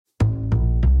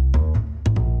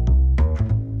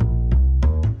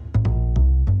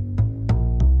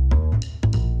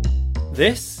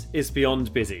This is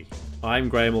Beyond Busy. I'm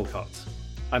Graham Alcott.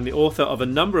 I'm the author of a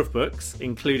number of books,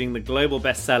 including the global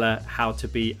bestseller How to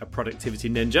Be a Productivity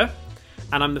Ninja,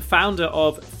 and I'm the founder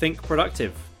of Think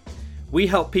Productive. We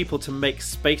help people to make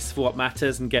space for what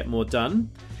matters and get more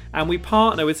done, and we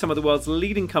partner with some of the world's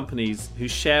leading companies who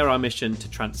share our mission to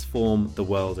transform the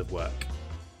world of work.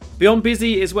 Beyond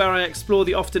Busy is where I explore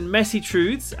the often messy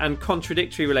truths and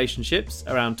contradictory relationships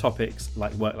around topics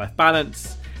like work-life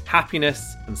balance,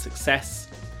 happiness and success,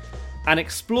 and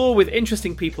explore with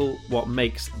interesting people what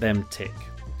makes them tick.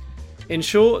 In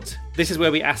short, this is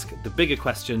where we ask the bigger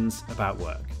questions about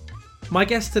work. My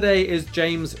guest today is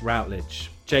James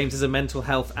Routledge. James is a mental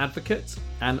health advocate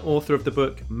and author of the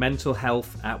book Mental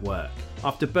Health at Work.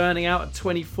 After burning out at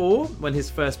 24, when his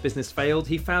first business failed,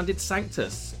 he founded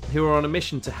Sanctus, who are on a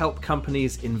mission to help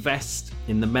companies invest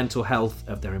in the mental health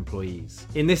of their employees.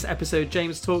 In this episode,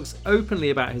 James talks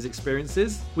openly about his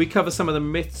experiences. We cover some of the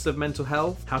myths of mental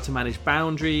health, how to manage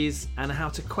boundaries, and how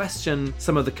to question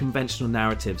some of the conventional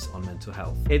narratives on mental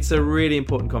health. It's a really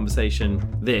important conversation.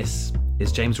 This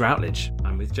is James Routledge.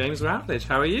 I'm with James Routledge.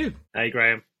 How are you? Hey,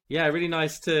 Graham. Yeah, really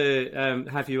nice to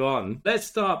have you on. Let's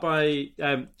start by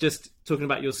just talking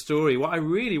about your story. What I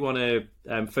really want to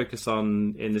focus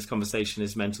on in this conversation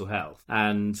is mental health.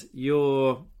 And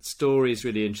your story is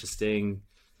really interesting.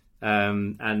 I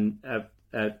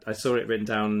saw it written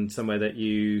down somewhere that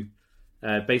you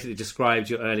basically described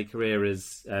your early career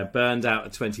as burned out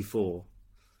at 24.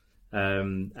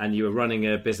 And you were running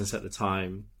a business at the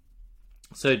time.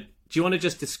 So do you want to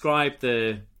just describe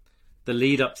the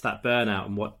lead up to that burnout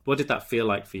and what did that feel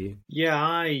like for you? Yeah,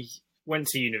 I went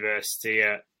to university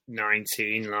at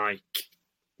 19, like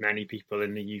many people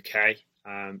in the UK,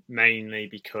 mainly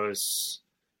because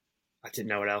I didn't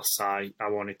know what else I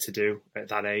wanted to do at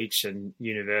that age, and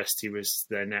university was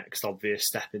the next obvious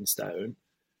stepping stone.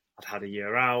 I'd had a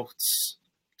year out,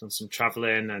 done some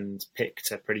travelling and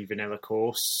picked a pretty vanilla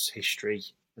course, history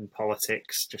and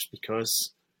politics, just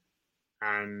because,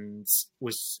 and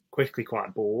was quickly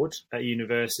quite bored at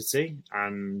university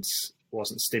and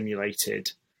wasn't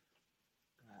stimulated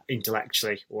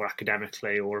intellectually or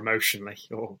academically or emotionally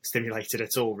or stimulated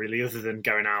at all, really, other than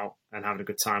going out and having a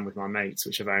good time with my mates,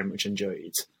 which I very much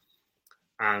enjoyed.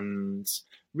 And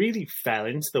really fell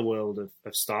into the world of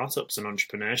startups and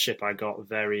entrepreneurship. I got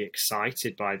very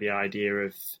excited by the idea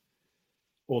of,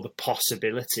 or the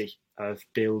possibility of,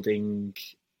 building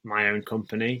my own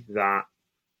company that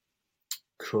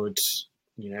could,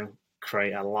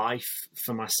 create a life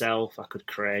for myself. I could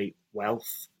create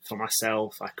wealth for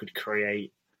myself. I could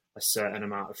create a certain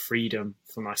amount of freedom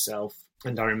for myself.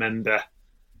 And I remember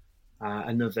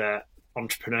another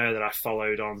entrepreneur that I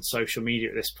followed on social media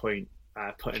at this point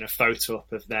putting a photo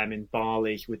up of them in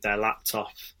Bali with their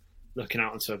laptop looking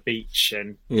out onto a beach,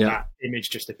 and that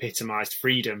image just epitomised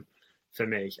freedom for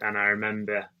me. And I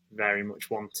remember very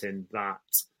much wanting that.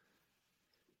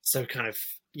 So kind of,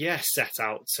 set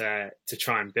out to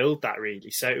try and build that,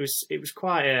 really. So it was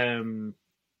quite,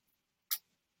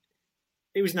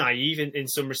 it was naive in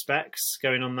some respects,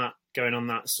 going on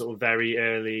that sort of very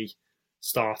early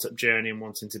startup journey and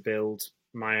wanting to build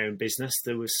my own business.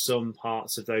 There was some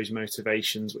parts of those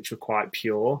motivations which were quite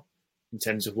pure in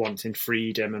terms of wanting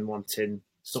freedom and wanting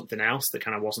something else that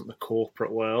kind of wasn't the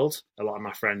corporate world. A lot of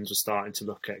my friends were starting to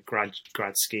look at grad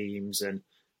schemes and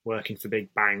working for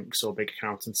big banks or big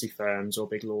accountancy firms or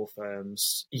big law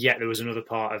firms. Yet there was another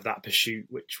part of that pursuit,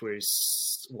 which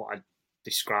was what I'd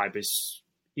describe as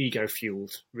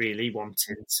ego-fueled, really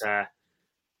wanting to,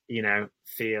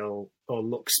 feel or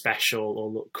look special or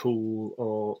look cool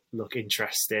or look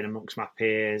interesting amongst my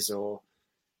peers, or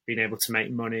being able to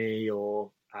make money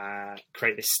or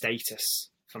create this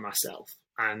status for myself.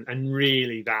 And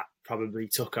really that probably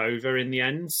took over in the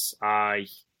end.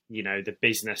 The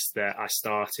business that I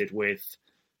started with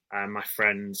my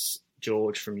friends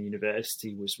George from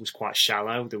university was quite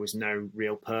shallow. There was no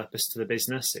real purpose to the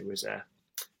business. It was a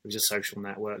social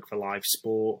network for live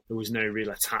sport. There was no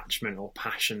real attachment or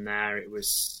passion there. It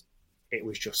was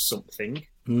just something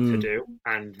to do.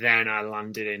 And then I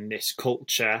landed in this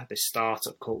culture, this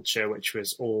startup culture, which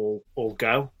was all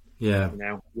go. Yeah.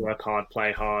 Work hard,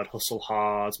 play hard, hustle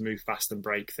hard, move fast and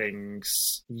break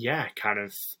things. Yeah, kind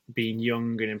of being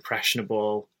young and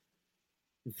impressionable,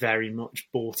 very much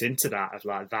bought into that, of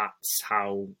like, that's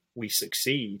how we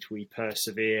succeed. We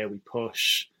persevere, we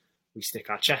push, we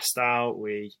stick our chest out,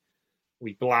 we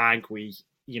blag,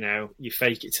 you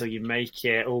fake it till you make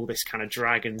it, all this kind of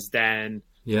Dragon's Den,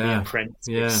 the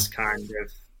apprentice kind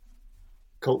of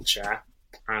culture.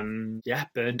 And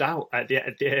burned out.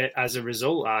 As a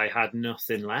result, I had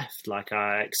nothing left. Like,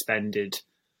 I expended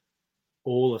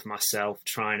all of myself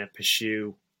trying to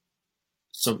pursue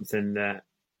something that,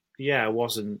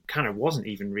 wasn't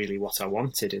even really what I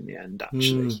wanted in the end,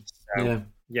 actually.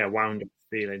 Wound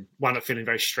up feeling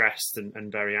very stressed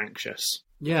and very anxious.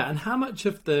 Yeah, and how much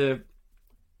of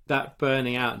that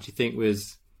burning out do you think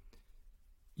was,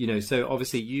 so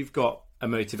obviously you've got a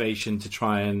motivation to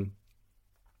try and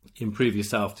improve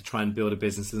yourself, to try and build a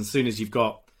business, and as soon as you've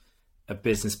got a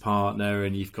business partner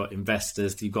and you've got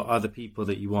investors, you've got other people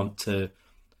that you want to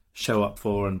show up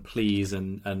for and please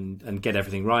and get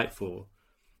everything right for.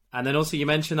 And then also you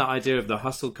mentioned that idea of the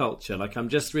hustle culture. Like, I'm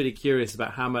just really curious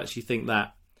about how much you think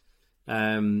that,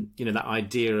 that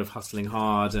idea of hustling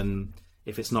hard, and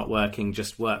if it's not working,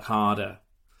 just work harder.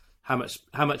 How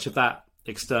much of that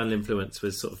external influence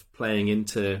was sort of playing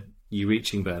into you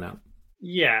reaching burnout?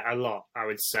 Yeah, a lot, I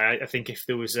would say. I think if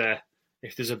there's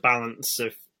a balance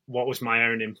of what was my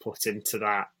own input into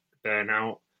that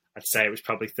burnout, I'd say it was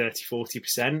probably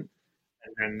 30-40%.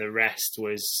 And then the rest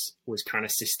was kind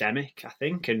of systemic, I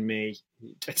think, and me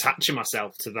attaching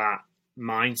myself to that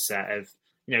mindset of,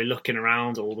 looking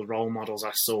around all the role models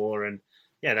I saw, and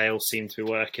they all seem to be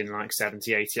working like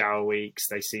 70, 80-hour weeks.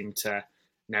 They seem to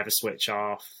never switch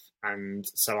off. And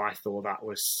so I thought that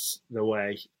was the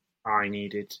way I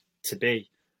needed to be.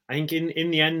 I think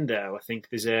in the end, though, I think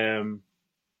there's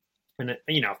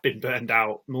I've been burned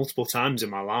out multiple times in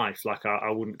my life. Like,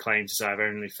 I wouldn't claim to say I've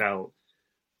only felt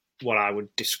what I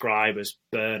would describe as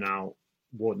burnout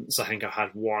once. I think I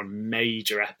had one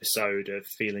major episode of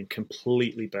feeling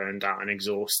completely burned out and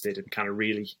exhausted, and kind of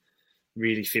really,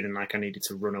 really feeling like I needed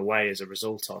to run away as a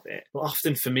result of it. But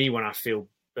often for me, when I feel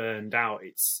burned out,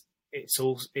 it's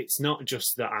not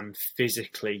just that I'm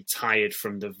physically tired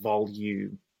from the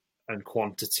volume and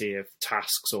quantity of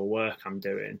tasks or work I'm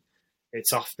doing.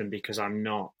 It's often because I'm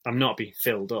not being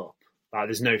filled up. Like,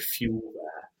 there's no fuel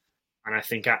there. And I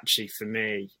think actually for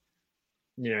me,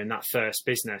 in that first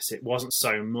business, it wasn't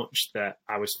so much that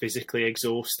I was physically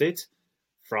exhausted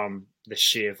from the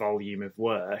sheer volume of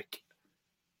work.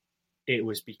 It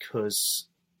was because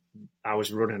I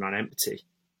was running on empty.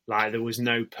 Like, there was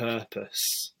no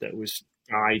purpose that was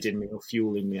guiding me or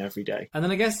fueling me every day. And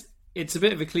then I guess it's a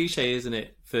bit of a cliche, isn't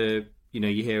it? For,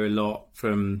 you hear a lot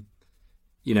from,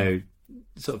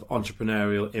 sort of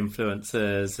entrepreneurial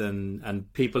influencers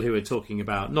and people who are talking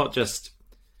about not just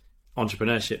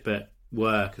entrepreneurship, but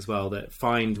work as well, that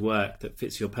find work that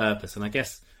fits your purpose. And I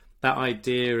guess that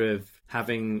idea of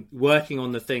working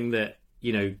on the thing that,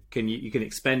 you can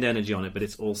expend energy on it, but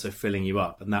it's also filling you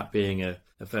up, and that being a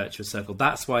virtuous circle.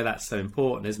 That's why that's so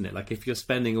important, isn't it? Like, if you're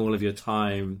spending all of your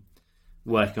time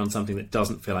working on something that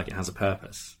doesn't feel like it has a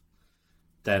purpose,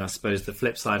 then I suppose the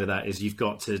flip side of that is you've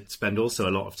got to spend also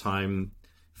a lot of time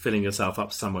filling yourself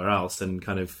up somewhere else and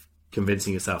kind of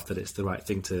convincing yourself that it's the right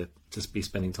thing to just be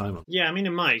spending time on. Yeah, I mean,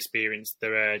 in my experience,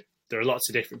 there are lots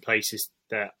of different places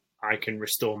that I can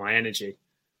restore my energy.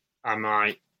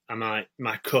 My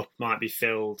cup might be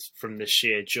filled from the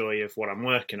sheer joy of what I'm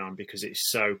working on because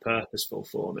it's so purposeful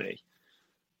for me.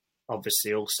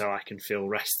 Obviously, also I can feel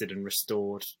rested and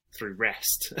restored through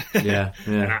rest. And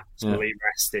actually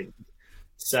resting.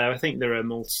 So I think there are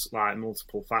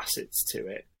multiple facets to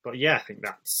it. But yeah, I think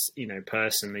that's,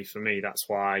 personally for me, that's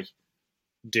why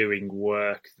doing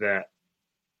work that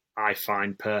I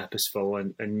find purposeful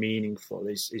and meaningful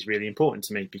is really important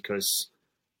to me, because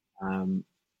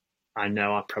I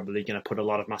know I'm probably going to put a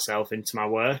lot of myself into my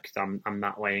work. I'm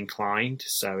that way inclined.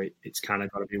 So it's kind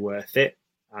of got to be worth it.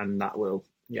 And that will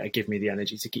give me the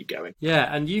energy to keep going.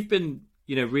 Yeah. And you've been,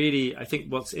 really, I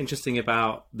think what's interesting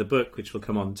about the book, which we'll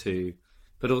come on to,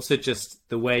 but also just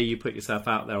the way you put yourself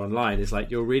out there online, is like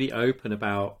you're really open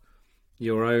about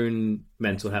your own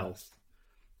mental health.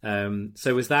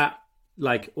 So was that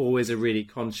like always a really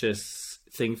conscious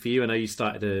thing for you? I know you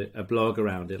started a blog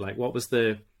around it. Like, what was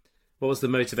the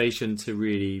motivation to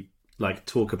really like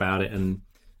talk about it and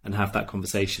have that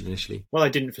conversation initially? Well, I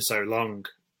didn't for so long.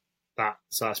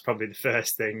 So that's probably the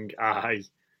first thing. I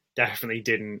definitely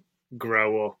didn't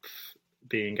grow up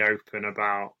being open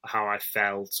about how I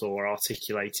felt or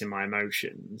articulating my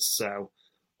emotions. So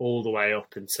all the way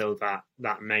up until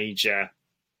that major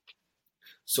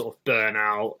sort of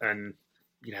burnout, and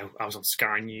I was on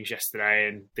Sky News yesterday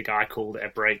and the guy called it a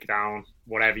breakdown,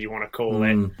 whatever you want to call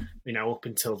it. Up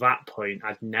until that point,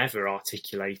 I'd never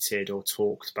articulated or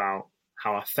talked about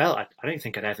how I felt. I don't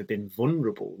think I'd ever been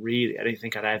vulnerable, really. I don't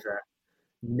think I'd ever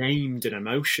named an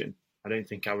emotion. I don't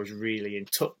think I was really in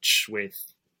touch with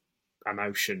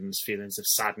emotions, feelings of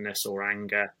sadness or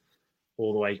anger,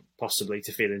 all the way possibly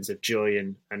to feelings of joy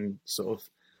and sort of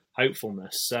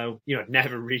hopefulness. So, I've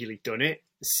never really done it.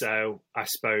 So I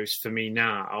suppose for me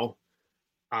now,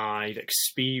 I've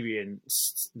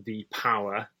experienced the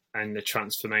power and the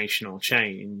transformational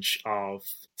change of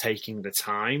taking the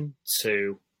time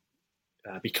to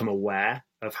become aware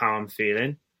of how I'm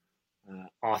feeling,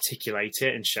 articulate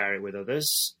it and share it with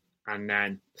others, and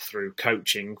then through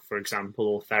coaching, for example,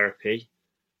 or therapy,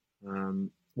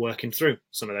 working through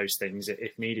some of those things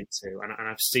if needed to. And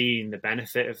I've seen the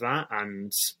benefit of that,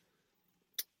 and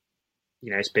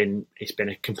it's been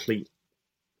a complete.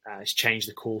 It's changed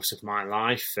the course of my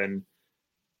life and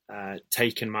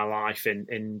taken my life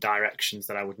in directions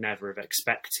that I would never have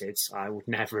expected. I would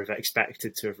never have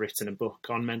expected to have written a book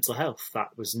on mental health.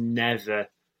 That was never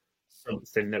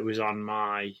something that was on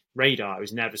my radar. It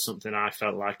was never something I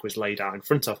felt like was laid out in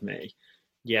front of me.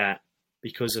 Yet,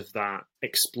 because of that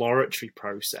exploratory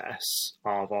process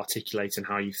of articulating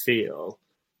how you feel,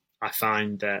 I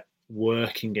find that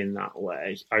working in that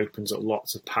way opens up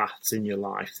lots of paths in your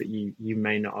life that you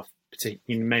may not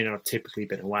have typically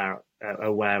been aware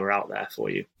were out there for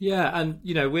you. Yeah, and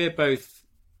we're both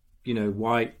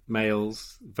white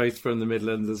males, both from the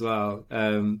Midlands as well.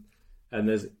 And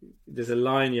there's a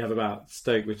line you have about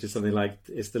Stoke, which is something like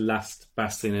it's the last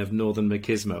bastion of Northern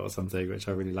machismo or something, which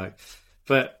I really like.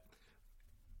 But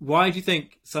why do you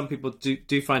think some people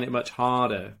do find it much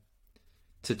harder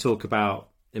to talk about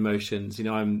emotions?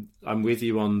 I'm with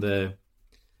you on the,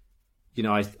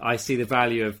 I see the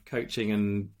value of coaching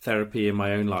and therapy in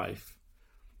my own life.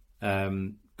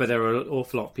 But there are an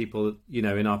awful lot of people,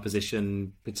 in our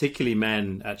position, particularly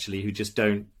men actually, who just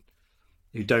don't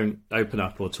open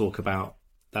up or talk about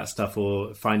that stuff,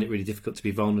 or find it really difficult to be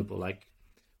vulnerable. Like,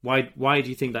 why do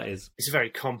you think that is? It's a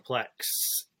very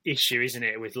complex issue, isn't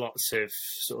it, with lots of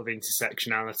sort of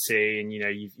intersectionality, and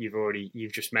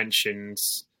you've just mentioned,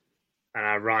 and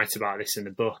I write about this in the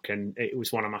book, and it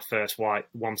was one of my first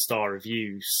 1-star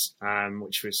reviews,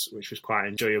 which was quite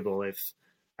enjoyable,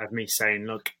 of me saying,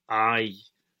 look,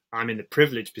 I'm in the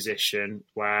privileged position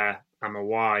where I'm a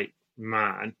white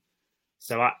man,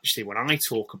 so actually when I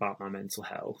talk about my mental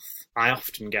health, I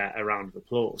often get a round of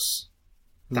applause.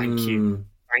 Thank you,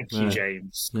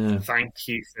 James. Yeah. Thank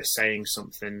you for saying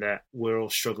something that we're all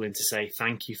struggling to say.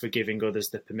 Thank you for giving others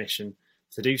the permission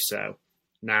to do so.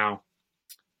 Now,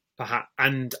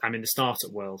 and I'm in the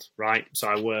startup world, right? So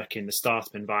I work in the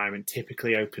startup environment,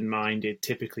 typically open-minded,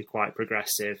 typically quite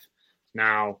progressive.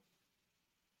 Now,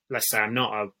 let's say I'm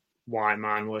not a white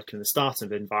man working in the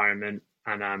startup environment,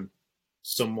 and I'm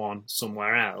someone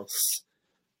somewhere else.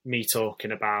 Me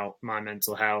talking about my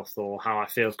mental health or how I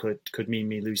feel could mean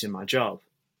me losing my job.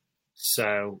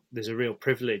 So there's a real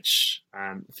privilege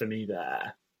for me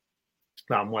there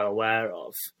that I'm well aware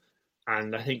of.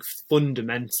 And I think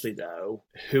fundamentally, though,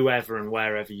 whoever and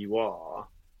wherever you are,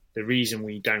 the reason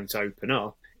we don't open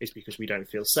up is because we don't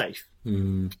feel safe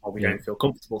or we don't feel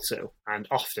comfortable to. And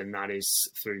often that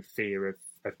is through fear of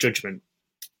judgment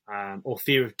or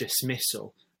fear of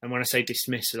dismissal. And when I say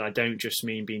dismissal, I don't just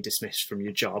mean being dismissed from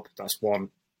your job. That's one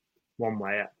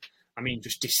way. I mean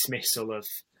just dismissal of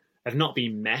not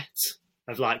being met,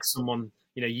 of like someone,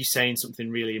 you saying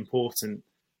something really important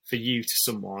for you to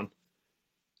someone,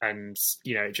 and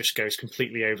it just goes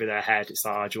completely over their head. It's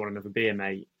like, oh, do you want another beer,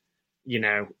 mate?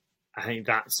 I think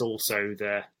that's also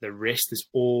the risk. There's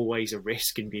always a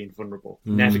risk in being vulnerable.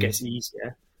 Never gets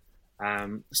easier.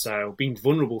 So being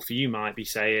vulnerable for you might be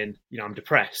saying, I'm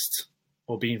depressed,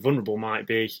 or being vulnerable might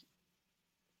be,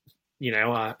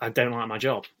 I don't like my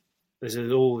job. There's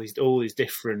all these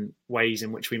different ways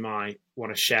in which we might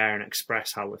want to share and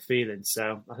express how we're feeling.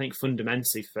 So I think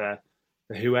fundamentally for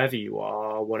whoever you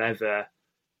are, whatever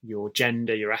your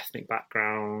gender, your ethnic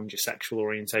background, your sexual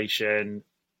orientation,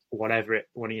 whoever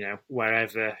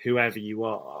you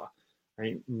are, I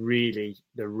think really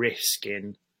the risk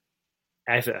in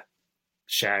ever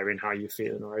sharing how you're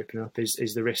feeling or opening up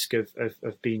is the risk of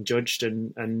being judged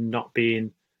and not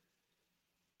being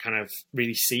kind of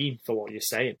really seen for what you're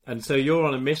saying. And so you're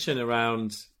on a mission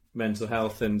around mental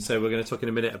health, and so we're going to talk in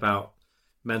a minute about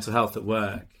mental health at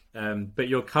work. But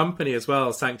your company as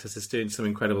well, Sanctus, is doing some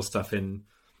incredible stuff in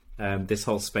this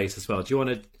whole space as well. Do you want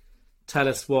to tell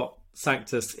us what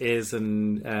Sanctus is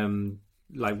and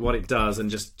like what it does,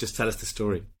 and just tell us the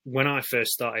story? When I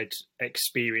first started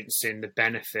experiencing the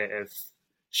benefit of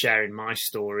sharing my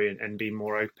story and being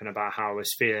more open about how I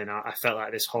was feeling, I felt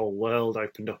like this whole world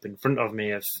opened up in front of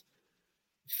me of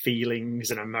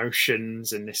feelings and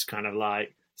emotions, and this kind of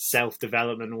like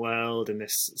self-development world, and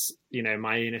this,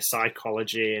 my inner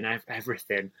psychology and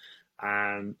everything.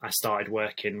 I started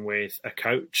working with a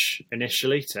coach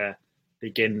initially to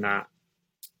begin that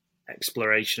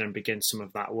exploration and begin some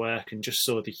of that work, and just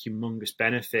saw the humongous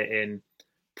benefit in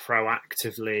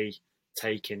proactively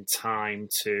taking time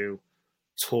to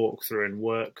talk through and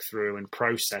work through and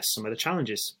process some of the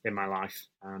challenges in my life.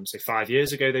 So 5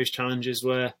 years ago, those challenges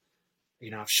were,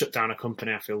 I've shut down a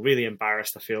company. I feel really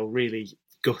embarrassed. I feel really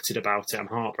gutted about it. I'm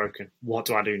heartbroken. What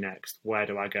do I do next? Where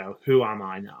do I go? Who am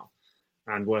I now?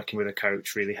 And working with a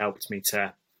coach really helped me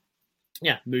to,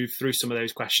 move through some of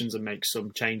those questions and make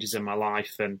some changes in my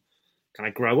life and kind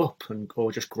of grow up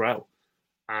or just grow.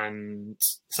 And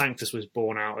Sanctus was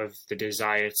born out of the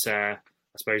desire to,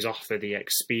 I suppose, offer the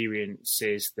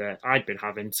experiences that I'd been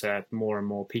having to more and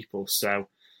more people. So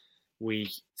we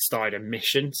started a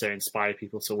mission to inspire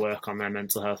people to work on their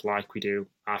mental health like we do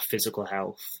our physical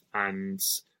health, and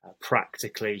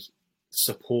practically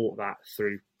support that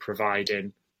through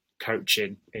providing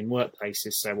coaching in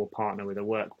workplaces. So we'll partner with a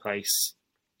workplace,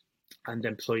 and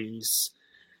employees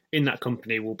in that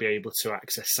company will be able to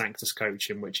access Sanctus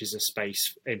Coaching, which is a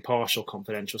space, impartial,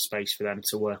 confidential space for them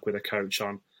to work with a coach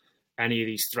on any of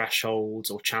these thresholds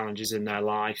or challenges in their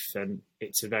life. And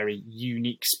it's a very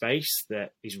unique space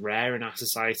that is rare in our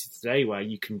society today, where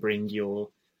you can bring your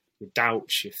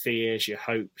doubts, your fears, your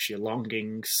hopes, your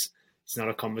longings. It's not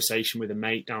a conversation with a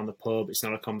mate down the pub. It's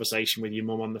not a conversation with your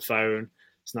mum on the phone.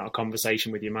 It's not a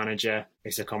conversation with your manager.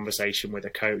 It's a conversation with a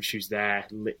coach who's there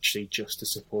literally just to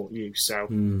support you. So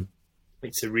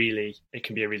it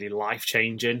can be a really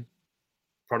life-changing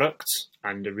product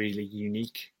and a really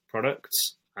unique product.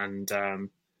 And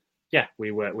we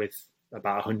work with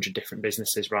about 100 different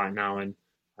businesses right now, and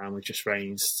we've just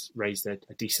raised a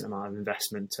decent amount of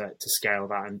investment to scale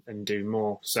that and do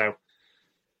more. So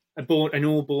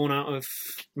all born out of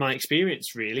my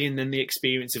experience, really, and then the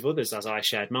experience of others. As I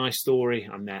shared my story,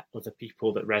 I met other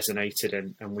people that resonated,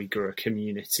 and we grew a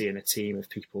community and a team of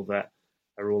people that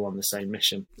are all on the same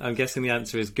mission. I'm guessing the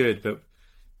answer is good, but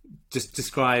just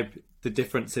describe the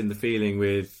difference in the feeling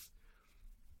with,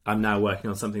 I'm now working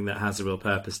on something that has a real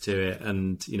purpose to it,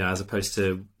 and as opposed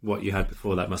to what you had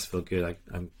before. That must feel good,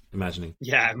 I'm imagining.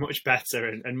 Yeah, much better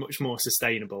and much more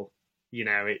sustainable.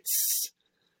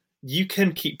 You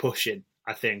can keep pushing.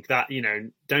 I think that,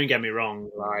 don't get me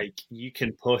wrong, like, you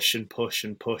can push and push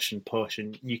and push and push,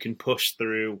 and you can push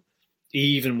through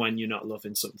even when you're not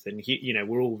loving something.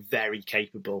 We're all very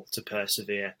capable to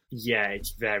persevere. Yeah,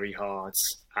 it's very hard,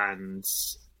 and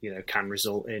can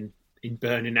result in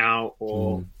burning out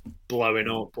or blowing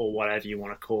up or whatever you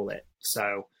want to call it.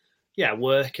 So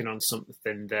working on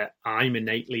something that I'm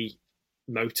innately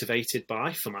motivated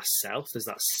by for myself. There's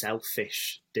that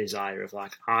selfish desire of,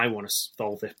 like, I want to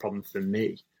solve this problem for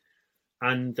me.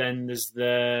 And then there's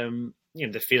the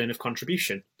feeling of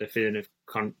contribution, the feeling of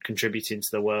contributing to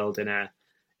the world in an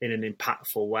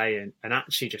impactful way, and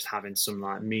actually just having some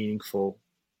like meaningful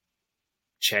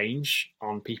change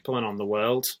on people and on the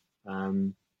world.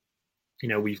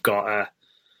 We've got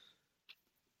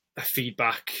a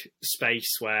feedback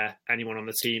space where anyone on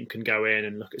the team can go in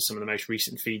and look at some of the most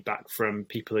recent feedback from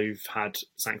people who've had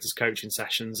Sanctus coaching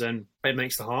sessions, and it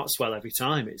makes the heart swell every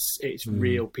time. It's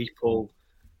real people,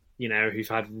 who've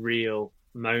had real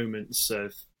moments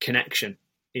of connection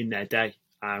in their day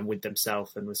with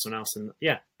themselves and with someone else, and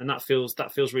that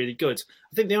feels really good.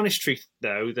 I think the honest truth,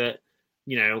 though, that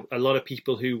a lot of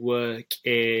people who work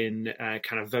in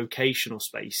kind of vocational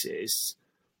spaces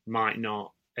might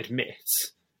not admit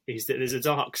is that there's a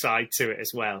dark side to it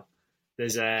as well.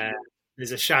 There's a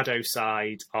shadow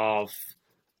side of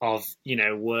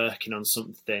working on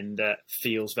something that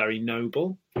feels very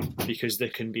noble, because there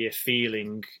can be a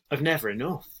feeling of never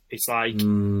enough. It's like,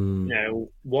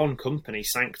 one company,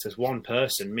 Sanctus, one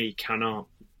person, me, cannot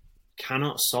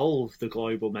solve the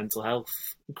global mental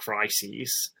health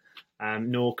crises,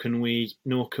 nor can we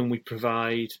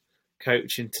provide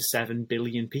coaching to 7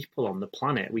 billion people on the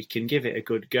planet. We can give it a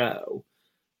good go.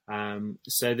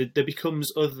 So there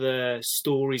becomes other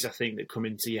stories, I think, that come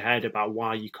into your head about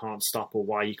why you can't stop or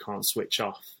why you can't switch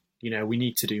off. We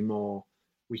need to do more.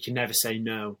 We can never say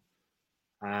no,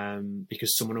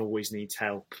 because someone always needs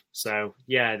help. So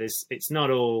it's not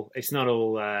all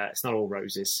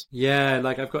roses. Yeah,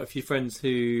 like I've got a few friends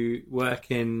who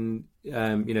work in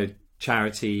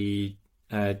charity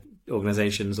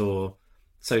organizations or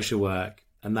social work,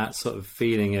 and that sort of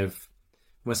feeling of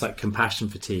almost like compassion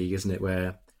fatigue, isn't it?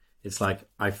 Where it's like,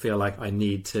 I feel like I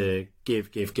need to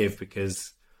give,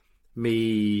 because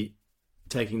me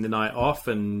taking the night off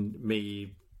and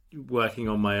me working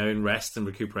on my own rest and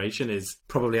recuperation is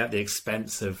probably at the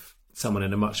expense of someone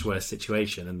in a much worse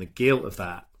situation. And the guilt of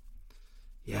that,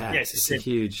 it's a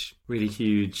huge, really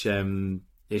huge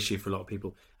issue for a lot of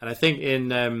people. And I think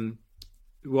in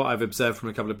what I've observed from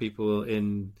a couple of people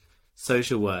in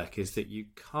social work is that you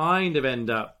kind of end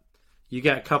up, you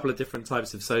get a couple of different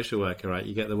types of social worker, right?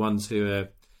 You get the ones who are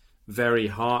very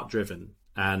heart driven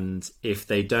and if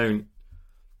they don't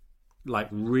like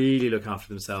really look after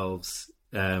themselves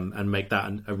and make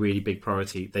that a really big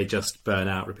priority, they just burn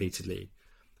out repeatedly.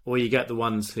 Or you get the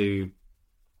ones who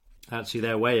actually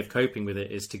their way of coping with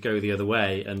it is to go the other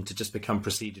way and to just become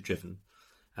procedure driven.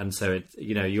 And so it,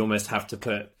 you almost have to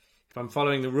put, if I'm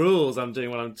following the rules, I'm doing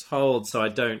what I'm told, so I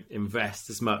don't invest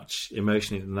as much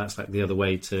emotionally, and that's like the other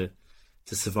way to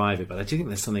survive it. But I do think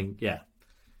there's something,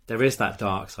 there is that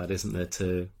dark side, isn't there,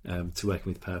 to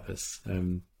working with purpose.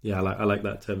 I like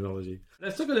that terminology.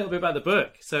 Let's talk a little bit about the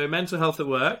book. So, Mental Health at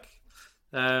Work,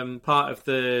 part of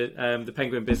the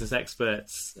Penguin Business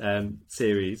Experts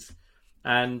series,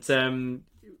 and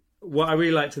what I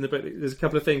really liked in the book, there's a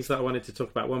couple of things that I wanted to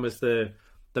talk about. One was the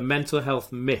mental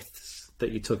health myths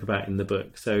that you talk about in the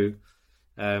book. So,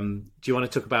 do you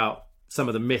want to talk about some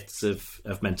of the myths of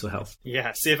mental health?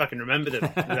 Yeah, see if I can remember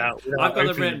them. Without I've got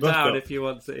them written down if you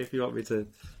want me to.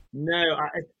 No,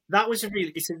 that was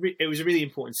it was a really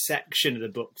important section of the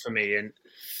book for me,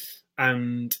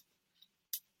 and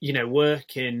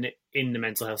working in the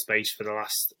mental health space for the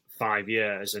last 5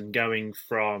 years and going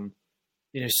from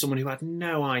someone who had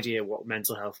no idea what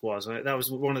mental health was. That was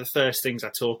one of the first things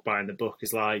I talk about in the book,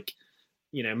 is like,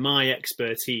 my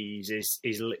expertise is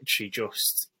literally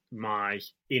just my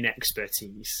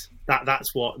inexpertise.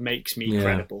 That's what makes me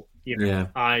credible.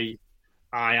 I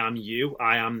am you.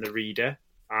 I am the reader.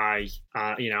 I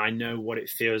know what it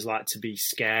feels like to be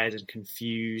scared and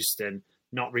confused and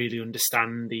not really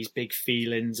understand these big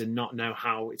feelings and not know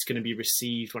how it's going to be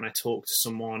received when I talk to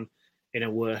someone in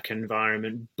a work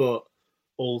environment, but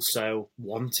also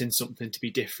wanting something to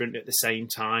be different at the same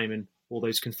time, and all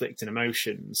those conflicting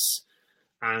emotions.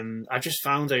 And I just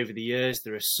found over the years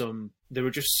there were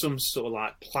just some sort of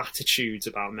like platitudes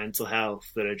about mental health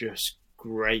that are just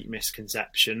great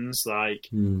misconceptions. Like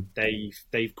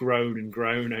they've grown and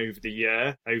grown over the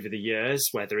years,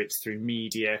 whether it's through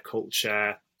media,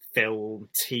 culture, film,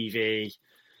 TV,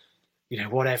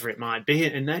 whatever it might be,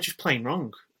 and they're just plain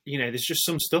wrong. There's just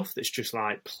some stuff that's just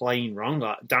like plain wrong.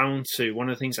 Like, down to one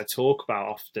of the things I talk about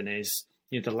often is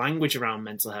the language around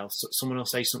mental health. So someone will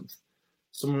say something.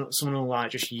 Someone will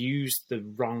like just use the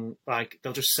wrong, like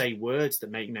they'll just say words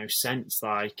that make no sense.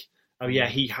 Like, oh yeah,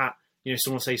 he had.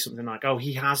 Someone will say something like, oh,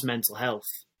 he has mental health.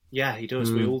 Yeah, he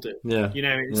does. We all do. Yeah.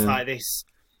 It's like this.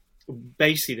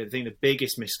 Basically, I think the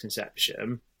biggest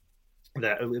misconception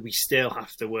that we still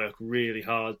have to work really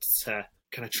hard to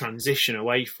kind of transition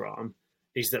away from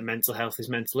is that mental health is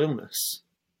mental illness.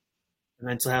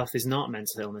 Mental health is not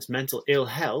mental illness. Mental ill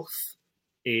health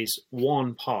is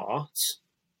one part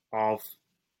of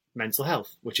mental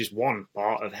health, which is one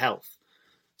part of health.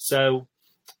 So,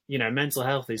 mental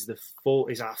health is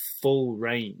our full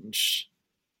range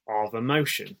of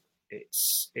emotion.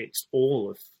 It's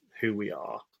all of who we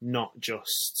are, not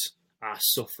just our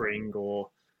suffering or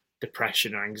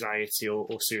depression or anxiety or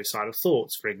suicidal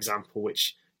thoughts, for example,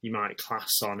 which you might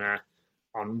class on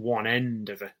one end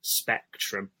of a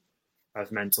spectrum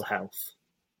of mental health.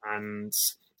 And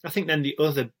I think then the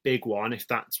other big one, if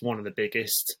that's one of the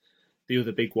biggest, the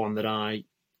other big one that I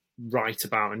write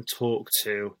about and talk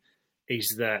to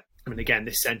is that, again,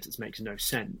 this sentence makes no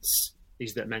sense,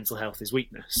 is that mental health is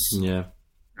weakness. Yeah.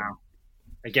 Now,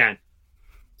 again,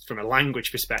 from a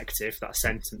language perspective, that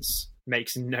sentence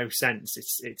makes no sense.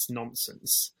 It's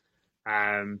nonsense.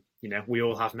 We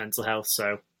all have mental health,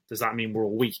 so does that mean we're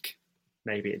all weak?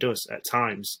 Maybe it does at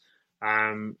times.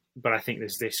 But I think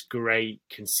there's this great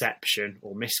conception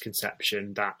or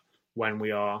misconception that when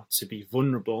we are to be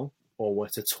vulnerable or we're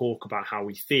to talk about how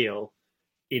we feel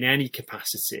in any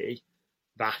capacity,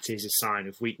 that is a sign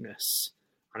of weakness.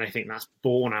 And I think that's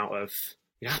born out of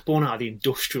the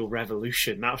Industrial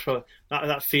Revolution.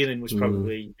 That feeling was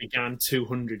probably began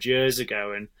 200 years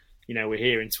ago, and we're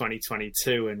here in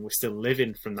 2022, and we're still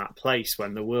living from that place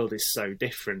when the world is so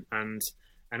different. And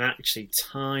actually,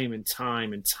 time and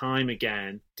time and time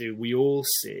again, do we all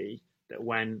see that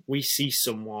when we see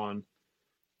someone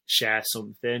share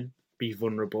something, be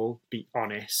vulnerable, be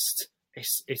honest,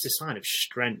 it's a sign of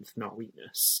strength, not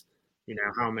weakness.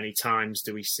 How many times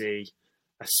do we see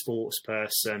a sports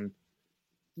person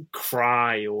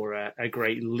cry, or a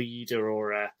great leader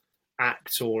or a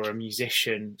actor or a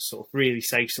musician sort of really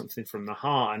say something from the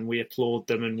heart, and we applaud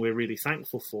them and we're really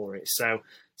thankful for it. So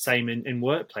same in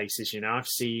workplaces, I've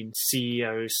seen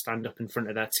CEOs stand up in front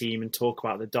of their team and talk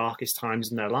about the darkest times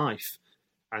in their life,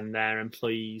 and their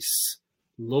employees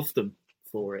love them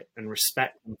for it and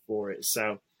respect them for it.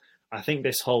 So I think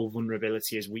this whole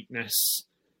vulnerability is weakness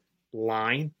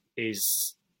line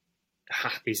is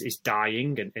is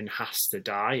dying and has to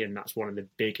die, and that's one of the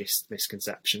biggest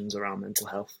misconceptions around mental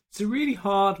health. It's a really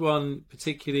hard one,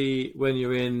 particularly when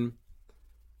you're in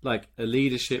like a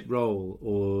leadership role,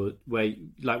 or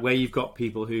where you've got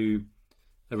people who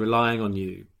are relying on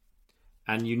you,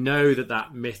 and you know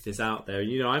that myth is out there.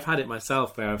 You know, I've had it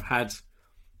myself where I've had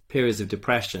periods of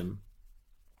depression,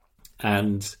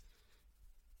 and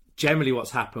generally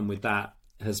what's happened with that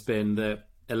has been that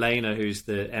Elena, who's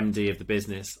the MD of the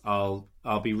business, I'll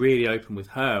be really open with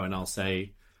her, and I'll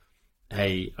say,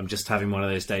 hey, I'm just having one of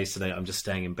those days today, I'm just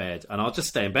staying in bed, and I'll just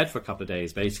stay in bed for a couple of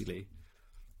days basically,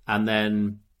 and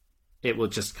then it will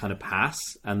just kind of pass,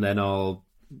 and then I'll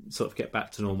sort of get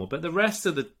back to normal. But the rest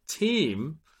of the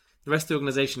team, the rest of the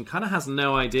organization kind of has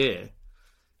no idea.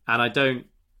 And I don't,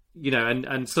 you know,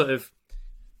 and sort of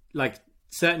like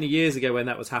certainly years ago when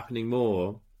that was happening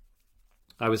more,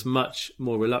 I was much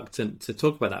more reluctant to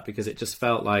talk about that, because it just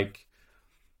felt like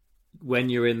when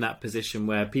you're in that position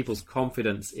where people's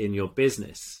confidence in your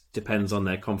business depends on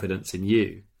their confidence in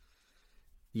you,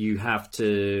 you have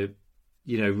to,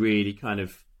 you know, really kind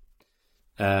of,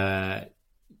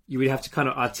 you would have to kind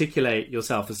of articulate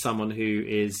yourself as someone who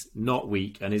is not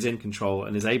weak and is in control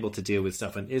and is able to deal with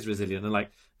stuff and is resilient. And like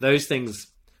those things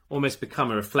almost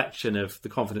become a reflection of the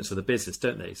confidence of the business,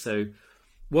 don't they? So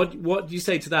what do you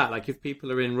say to that? Like if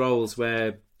people are in roles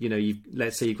where, you know,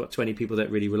 let's say you've got 20 people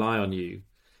that really rely on you,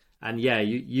 and yeah,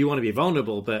 you want to be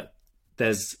vulnerable, but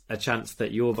there's a chance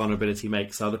that your vulnerability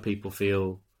makes other people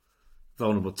feel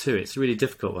vulnerable too. It's a really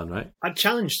difficult one, right? I'd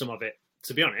challenge some of it,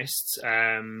 to be honest.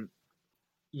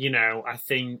 You know, I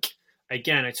think,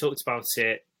 again, I talked about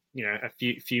it, you know, a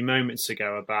few moments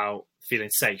ago about feeling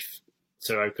safe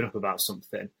to open up about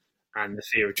something and the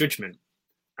fear of judgment.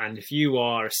 And if you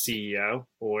are a CEO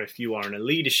or if you are in a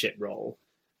leadership role,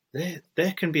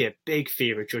 there can be a big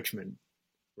fear of judgment,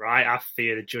 right? I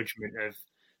fear the judgment of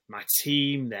my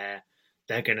team. They're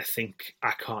going to think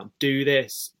I can't do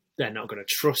this. They're not going to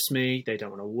trust me. They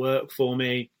don't want to work for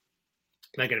me.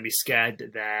 They're going to be scared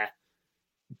that their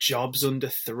job's under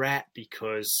threat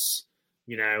because,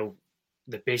 you know,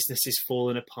 the business is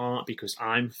falling apart because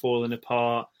I'm falling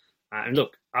apart. And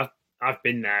look, I've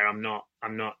been there. I'm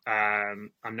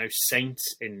no saint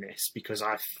in this, because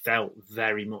I've felt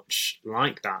very much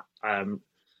like that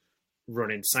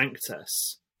running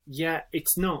Sanctus. Yeah,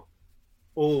 it's not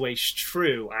always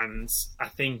true, and I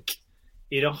think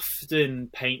it often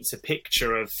paints a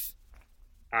picture of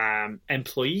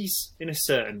employees in a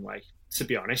certain way. To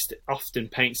be honest, it often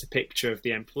paints a picture of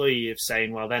the employee of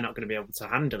saying, well, they're not going to be able to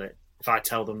handle it. If I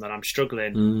tell them that I'm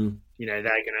struggling, you know,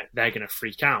 they're gonna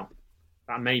freak out.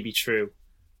 That may be true.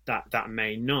 That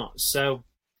may not. So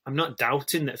I'm not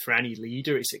doubting that for any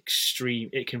leader,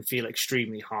 it can feel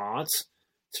extremely hard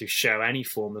to show any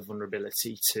form of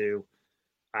vulnerability to,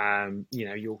 you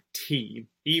know, your team,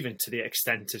 even to the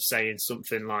extent of saying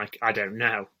something like, I don't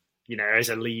know. You know, as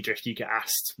a leader, if you get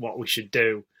asked what we should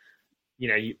do, you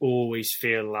know, you always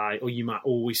feel like, or you might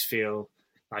always feel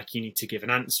like you need to give an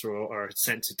answer or a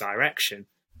sense of direction,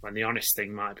 when the honest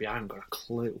thing might be, I haven't got a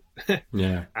clue.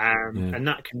 Yeah. And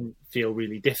that can feel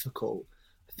really difficult.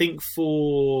 I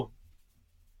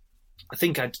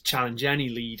think I'd challenge any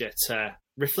leader to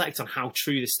reflect on how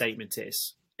true the statement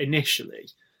is initially.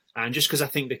 And just because I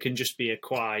think there can just be a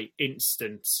quite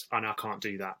instant, and I can't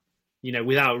do that, you know,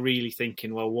 without really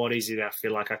thinking, well, what is it I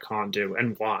feel like I can't do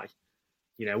and why?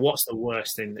 You know, what's the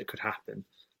worst thing that could happen?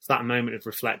 So that moment of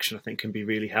reflection, I think, can be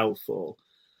really helpful.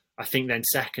 I think then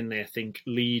secondly, I think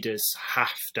leaders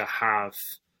have to have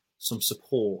some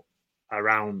support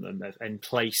around them in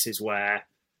places where,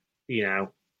 you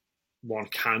know, one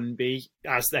can be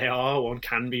as they are, one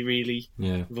can be really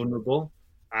vulnerable.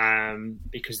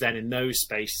 Because then in those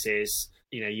spaces,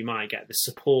 you know, you might get the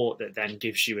support that then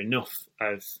gives you enough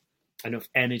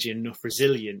energy, enough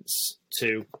resilience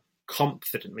to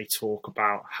confidently talk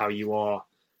about how you are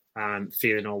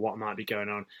feeling or what might be going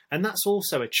on. And that's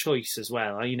also a choice as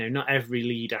well. You know, not every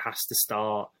leader has to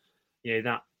start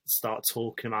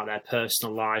talking about their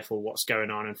personal life or what's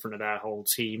going on in front of their whole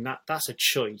team. That's a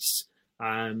choice.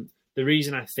 The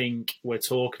reason I think we're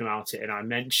talking about it and I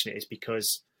mention it is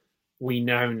because we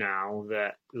know now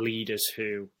that leaders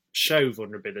who show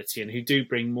vulnerability and who do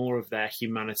bring more of their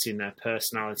humanity and their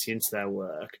personality into their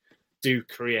work do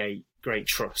create great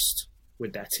trust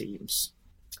with their teams.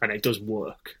 And it does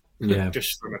work,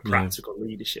 just from a practical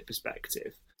leadership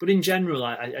perspective. But in general,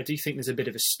 I do think there's a bit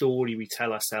of a story we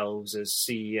tell ourselves as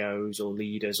CEOs or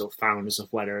leaders or founders of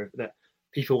whatever, that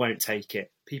people won't take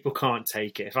it. People can't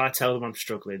take it. If I tell them I'm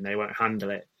struggling, they won't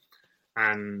handle it.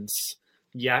 And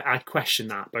yeah, I'd question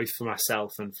that both for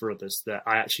myself and for others, that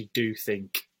I actually do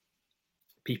think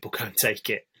people can't take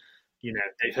it.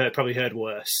 They've probably heard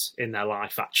worse in their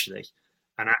life, actually.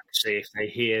 And actually, if they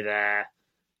hear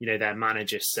their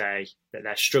manager say that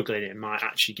they're struggling, it might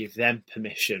actually give them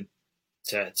permission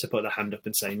to put their hand up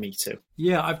and say, me too.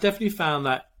 Yeah, I've definitely found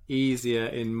that easier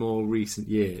in more recent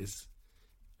years.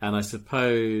 And I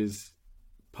suppose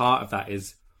part of that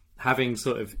is having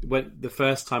when the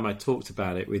first time I talked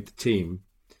about it with the team,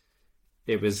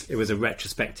 it was a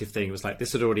retrospective thing. It was like,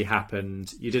 this had already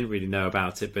happened. You didn't really know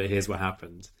about it, but here's what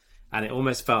happened. And it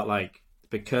almost felt like,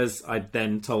 because I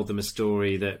then told them a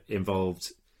story that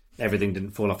involved everything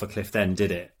didn't fall off a cliff then,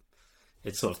 did it?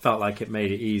 It sort of felt like it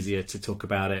made it easier to talk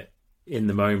about it in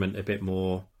the moment a bit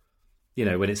more,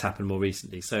 when it's happened more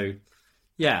recently. So,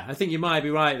 yeah, I think you might be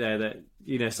right there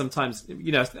that, sometimes,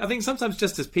 I think sometimes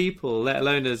just as people, let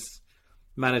alone as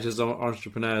managers or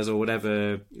entrepreneurs or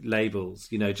whatever labels,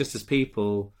 just as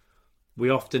people, we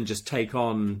often just take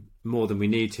on more than we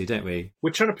need to, don't we?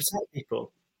 We're trying to protect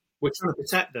people. We're trying to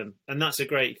protect them. And that's a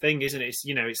great thing, isn't it?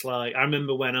 It's like, I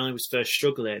remember when I was first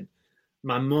struggling,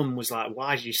 my mum was like,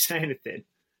 why did you say anything?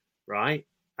 Right.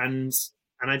 And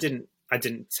I didn't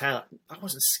tell. I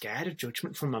wasn't scared of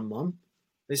judgment from my mum.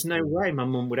 There's no way my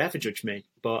mum would ever judge me,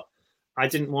 but I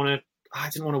didn't want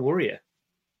to worry her.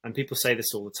 And people say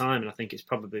this all the time. And I think it's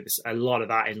probably a lot of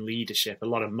that in leadership, a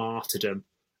lot of martyrdom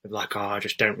of like, I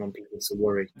just don't want people to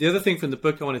worry. The other thing from the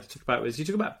book I wanted to talk about was you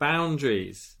talk about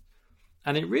boundaries.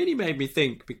 And it really made me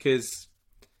think, because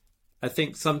I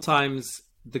think sometimes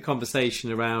the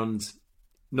conversation around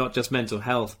not just mental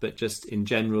health, but just in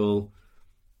general,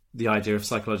 the idea of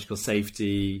psychological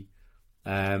safety,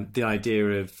 the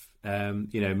idea of,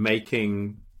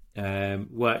 making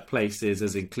workplaces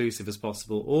as inclusive as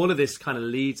possible. All of this kind of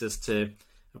leads us to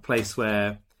a place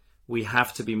where we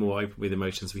have to be more open with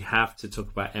emotions. We have to talk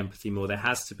about empathy more. There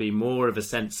has to be more of a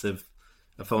sense of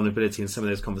vulnerability in some of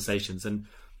those conversations. And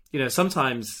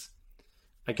sometimes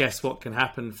I guess what can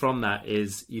happen from that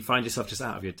is you find yourself just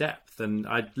out of your depth. And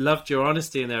I loved your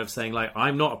honesty in there of saying, like,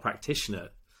 I'm not a practitioner.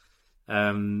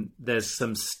 There's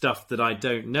some stuff that I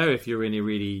don't know if you're in a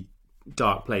really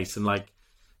dark place. And like,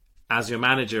 as your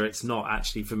manager, it's not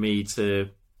actually for me to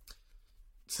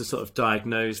sort of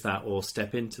diagnose that or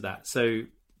step into that. So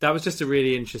that was just a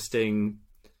really interesting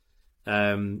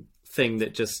thing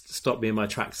that just stopped me in my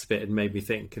tracks a bit and made me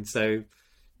think. And so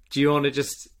do you want to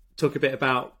just talk a bit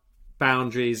about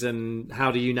boundaries and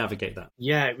how do you navigate that?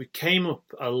 Yeah, it came up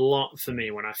a lot for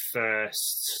me when I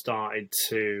first started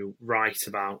to write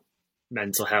about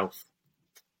mental health,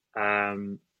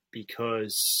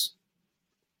 because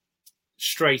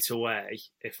straight away,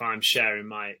 if I'm sharing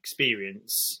my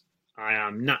experience, I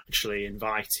am naturally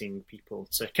inviting people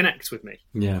to connect with me.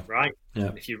 Yeah. Right. Yeah.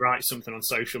 And if you write something on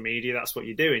social media, that's what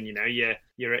you're doing.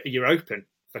 You're open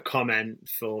for comment,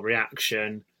 for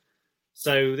reaction.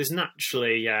 So there's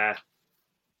naturally, there's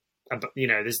an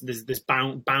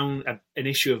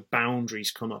issue of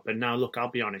boundaries come up. And now, look,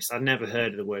 I'll be honest, I've never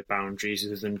heard of the word boundaries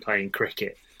other than playing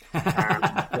cricket.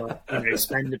 But,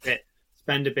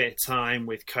 spend a bit of time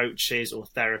with coaches or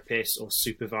therapists or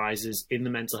supervisors in the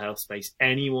mental health space,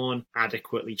 anyone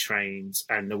adequately trained,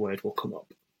 and the word will come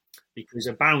up. Because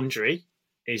a boundary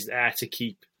is there to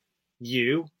keep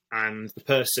you and the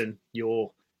person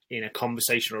you're in a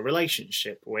conversation or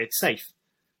relationship with safe.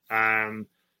 A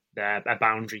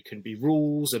boundary can be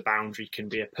rules, a boundary can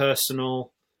be a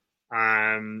personal,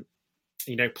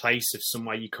 place of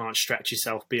somewhere you can't stretch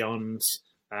yourself beyond.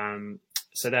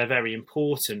 So they're very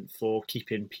important for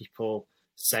keeping people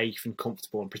safe and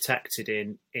comfortable and protected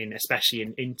in especially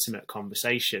in intimate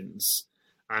conversations.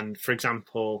 And for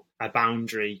example, a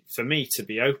boundary for me to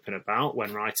be open about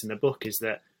when writing the book is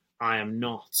that I am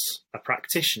not a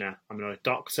practitioner. I'm not a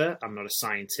doctor. I'm not a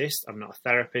scientist. I'm not a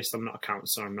therapist. I'm not a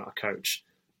counsellor. I'm not a coach.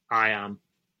 I am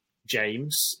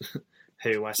James,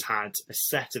 who has had a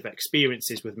set of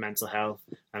experiences with mental health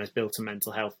and has built a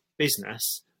mental health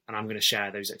business. And I'm going to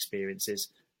share those experiences.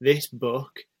 This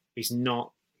book is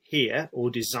not here or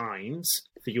designed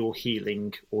for your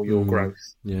healing or your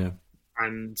growth. Yeah.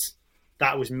 And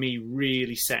that was me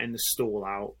really setting the stall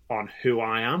out on who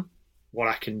I am, what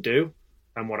I can do,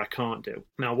 and what I can't do.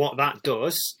 Now, what that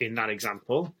does in that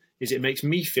example is it makes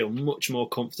me feel much more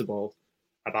comfortable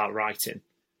about writing.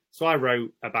 So I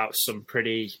wrote about some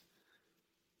pretty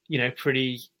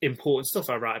important stuff.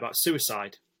 I write about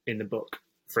suicide in the book,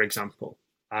 for example.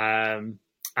 And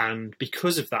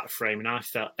because of that framing, I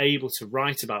felt able to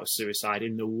write about suicide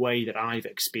in the way that I've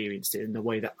experienced it, in the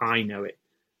way that I know it,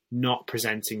 not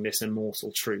presenting this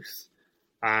immortal truth.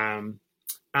 And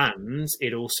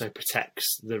it also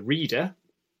protects the reader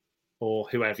or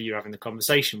whoever you're having the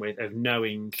conversation with of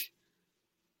knowing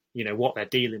what they're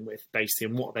dealing with, basically,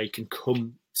 and what they can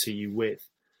come to you with.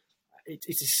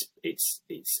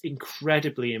 It's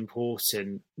incredibly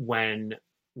important when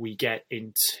we get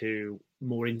into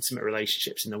more intimate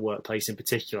relationships in the workplace, in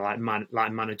particular,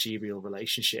 like managerial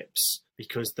relationships,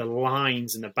 because the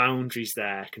lines and the boundaries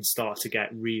there can start to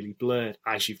get really blurred,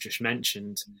 as you've just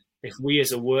mentioned. If we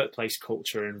as a workplace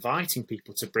culture are inviting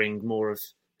people to bring more of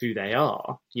who they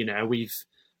are,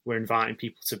 we're inviting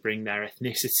people to bring their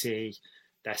ethnicity,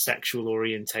 their sexual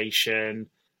orientation.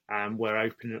 We're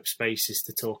opening up spaces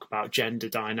to talk about gender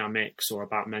dynamics or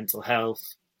about mental health.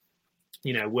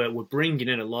 We're bringing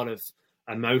in a lot of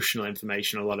emotional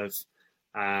information, a lot of,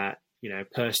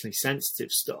 personally sensitive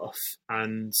stuff.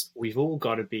 And we've all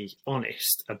got to be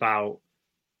honest about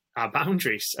our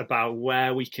boundaries, about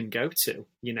where we can go to,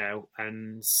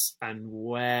 and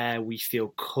where we feel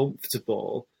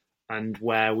comfortable and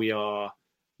where we are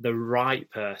the right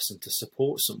person to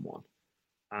support someone.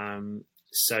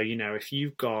 So, if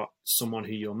you've got someone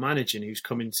who you're managing who's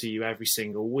coming to you every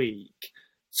single week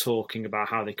talking about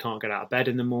how they can't get out of bed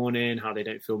in the morning, how they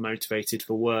don't feel motivated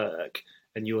for work,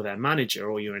 and you're their manager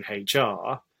or you're in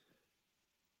HR,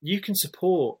 you can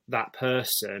support that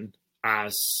person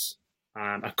as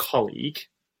a colleague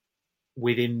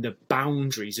within the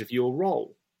boundaries of your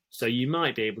role. So you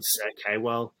might be able to say, okay,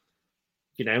 well,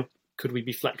 could we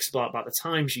be flexible about the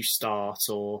times you start,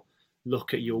 or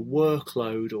look at your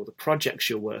workload or the projects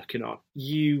you're working on?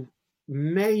 You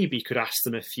maybe could ask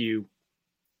them a few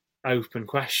open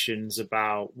questions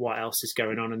about what else is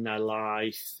going on in their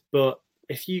life. But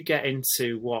if you get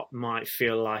into what might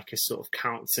feel like a sort of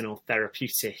counseling or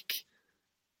therapeutic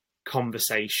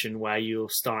conversation where you're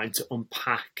starting to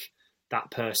unpack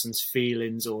that person's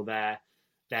feelings, or they're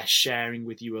sharing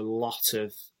with you a lot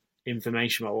of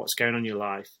information about what's going on in your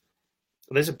life,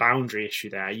 there's a boundary issue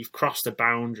there. You've crossed a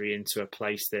boundary into a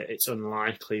place that it's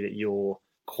unlikely that you're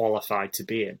qualified to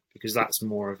be in, because that's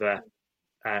more of a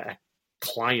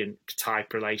client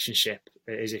type relationship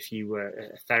as if you were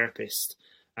a therapist.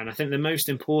 And I think the most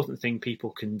important thing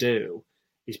people can do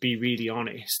is be really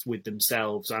honest with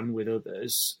themselves and with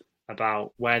others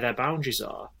about where their boundaries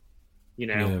are.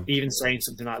 Even saying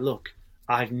something like, look,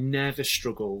 I've never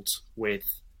struggled with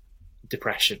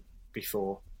depression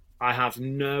before. I have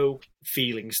no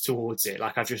feelings towards it.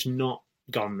 Like, I've just not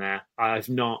gone there. I've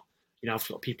not, I've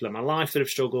got people in my life that have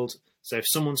struggled. So if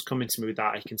someone's coming to me with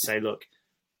that, I can say, look,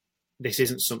 this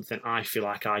isn't something I feel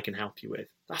like I can help you with.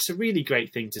 That's a really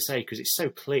great thing to say, because it's so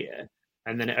clear.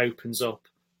 And then it opens up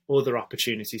other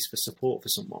opportunities for support for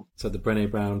someone. So the Brené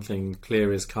Brown thing,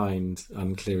 clear is kind,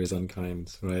 unclear is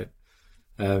unkind, right?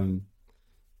 And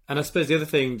I suppose the other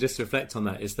thing, just to reflect on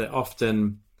that, is that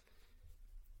often,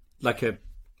 like a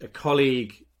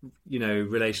colleague,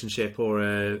 relationship, or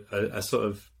a sort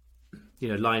of,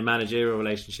 line managerial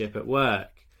relationship at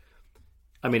work,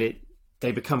 I mean,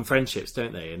 they become friendships,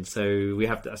 don't they? And so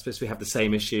I suppose we have the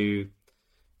same issue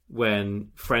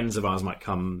when friends of ours might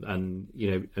come and,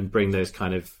 and bring those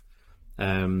kind of,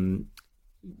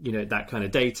 that kind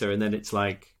of data. And then it's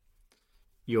like,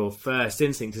 your first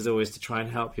instinct is always to try and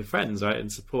help your friends, right?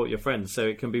 And support your friends. So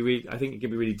it can be I think it can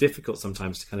be really difficult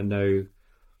sometimes to kind of know,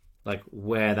 like,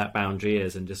 where that boundary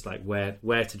is, and just like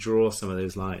where to draw some of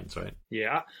those lines, right?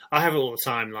 Yeah, I have it all the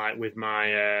time, like with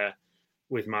my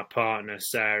partner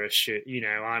Sarah.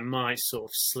 I might sort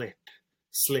of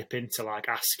slip into like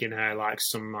asking her like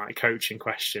some like coaching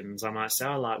questions. I might say,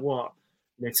 "Oh, like what?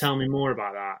 Tell me more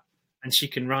about that." And she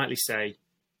can rightly say,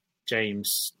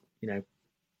 "James,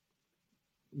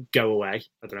 go away."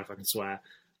 I don't know if I can swear.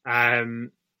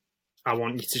 I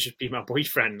want you to just be my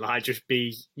boyfriend. Like, just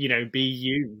be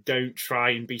you. Don't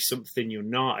try and be something you're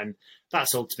not. And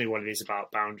that's ultimately what it is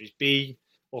about boundaries. Be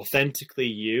authentically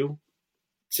you,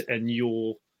 and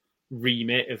your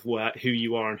remit of who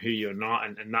you are and who you're not.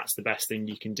 And that's the best thing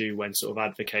you can do when sort of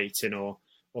advocating or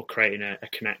creating a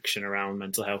connection around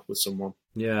mental health with someone.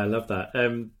 Yeah, I love that.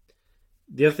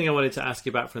 The other thing I wanted to ask you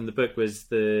about from the book was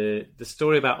the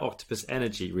story about octopus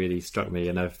energy really struck me.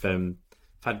 And I've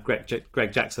had Greg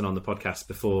Jackson on the podcast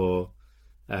before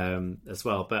as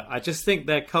well. But I just think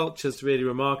their culture's really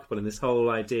remarkable, and this whole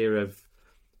idea of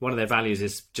one of their values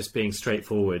is just being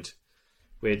straightforward,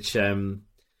 which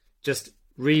just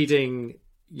reading,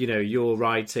 your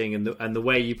writing and the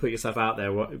way you put yourself out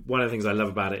there. One of the things I love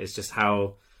about it is just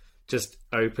how just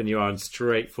open you are and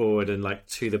straightforward and like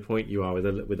to the point you are with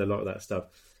a lot of that stuff.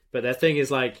 But their thing is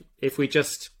like, if we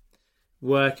just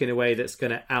work in a way that's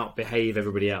going to outbehave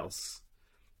everybody else,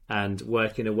 and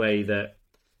work in a way that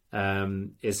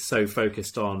is so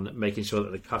focused on making sure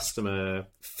that the customer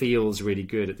feels really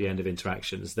good at the end of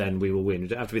interactions, then we will win. We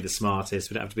don't have to be the smartest,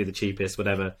 we don't have to be the cheapest,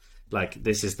 whatever. like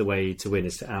this is the way to win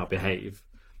is to outbehave,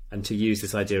 and to use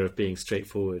this idea of being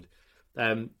straightforward.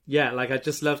 Like I'd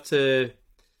just love to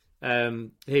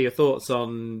hear your thoughts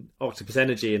on Octopus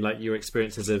Energy and like your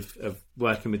experiences of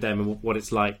working with them and what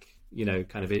it's like, you know,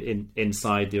 kind of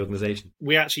inside the organization.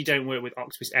 We actually don't work with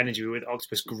Octopus Energy, we're with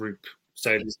Octopus Group.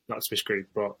 So there's Octopus Group,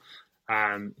 but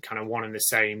kind of one and the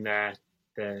same. They're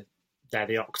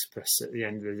the octopus at the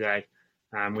end of the day.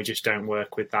 We just don't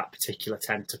work with that particular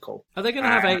tentacle. Are they going to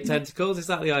have 8 tentacles? Is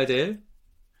that the idea?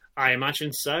 I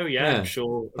imagine so, yeah. I'm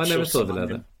sure. I never thought of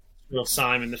that. Well,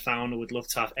 Simon, the founder, would love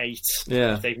to have 8.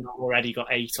 Yeah. If they've not already got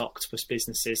 8 octopus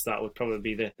businesses, that would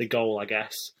probably be the goal, I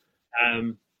guess.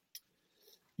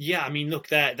 Yeah, I mean, look,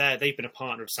 they've been a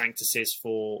partner of Sanctus's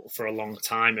for a long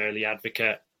time, early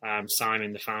advocate.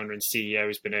 Simon, the founder and CEO,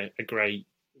 has been a great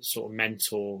sort of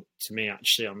mentor to me,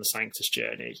 actually, on the Sanctus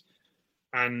journey.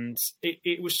 And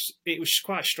it was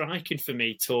quite striking for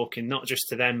me talking not just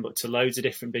to them, but to loads of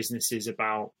different businesses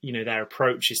about, you know, their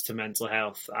approaches to mental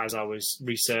health. As I was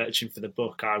researching for the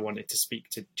book, I wanted to speak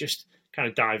to just kind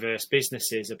of diverse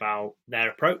businesses about their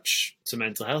approach to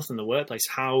mental health in the workplace.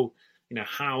 How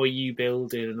are you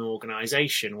building an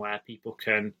organization where people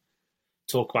can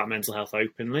talk about mental health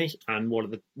openly, and what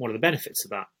are the benefits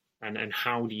of that, and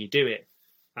how do you do it?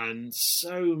 And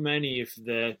so many of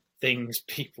the things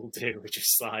people do are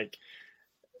just like,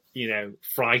 you know,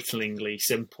 frighteningly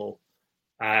simple.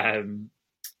 And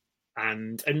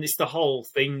it's the whole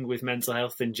thing with mental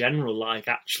health in general. Like,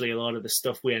 actually, a lot of the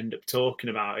stuff we end up talking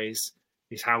about is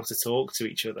how to talk to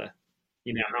each other,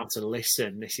 you know, how to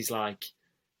listen. This is like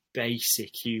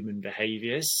basic human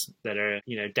behaviors that are,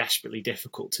 you know, desperately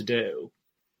difficult to do.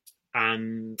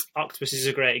 And Octopus is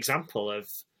a great example of,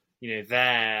 you know,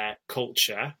 their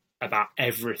culture about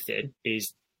everything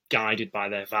is guided by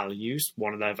their values.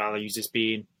 One of their values is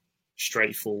being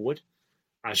straightforward,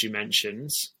 as you mentioned.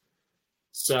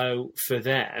 So for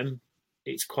them,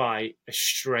 it's quite a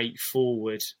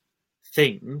straightforward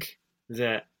thing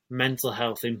that mental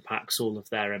health impacts all of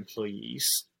their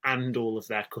employees and all of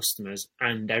their customers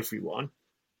and everyone.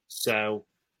 So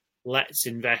let's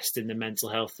invest in the mental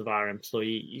health of our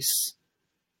employees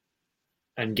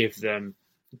and give them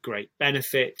great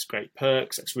benefits, great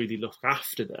perks. Let's really look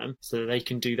after them so that they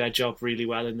can do their job really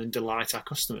well and then delight our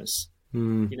customers.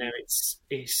 You know,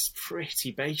 it's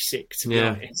pretty basic, to be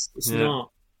honest. It's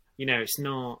not, you know, it's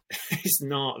not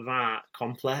that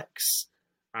complex.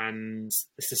 And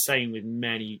it's the same with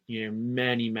many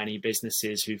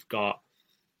businesses who've got,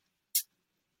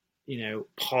 you know,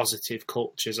 positive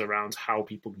cultures around how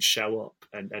people can show up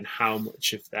and how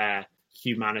much of their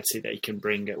humanity they can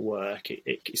bring at work.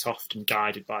 It's often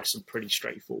guided by some pretty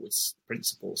straightforward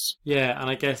principles. Yeah, and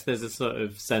I guess there's a sort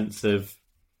of sense of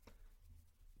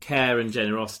care and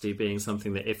generosity being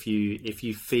something that if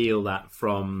you feel that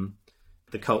from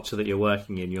the culture that you're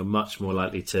working in, you're much more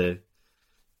likely to,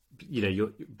 you know,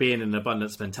 you're being an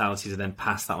abundance mentality to then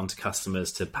pass that on to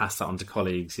customers, to pass that on to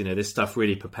colleagues. You know, this stuff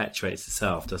really perpetuates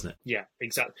itself, doesn't it? Yeah,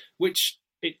 exactly. Which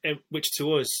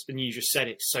to us, and you just said,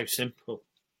 it's so simple.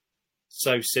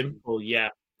 So simple, yeah.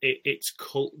 It's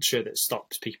culture that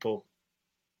stops people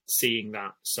seeing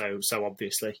that so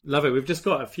obviously. Love it. We've just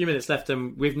got a few minutes left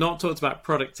and we've not talked about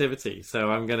productivity.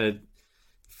 So I'm going to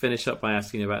finish up by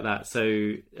asking you about that.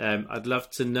 So I'd love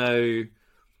to know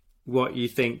what you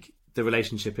think the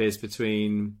relationship is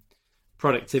between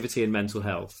productivity and mental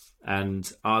health. And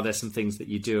are there some things that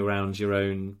you do around your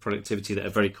own productivity that are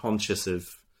very conscious of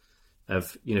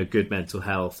you know, good mental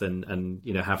health and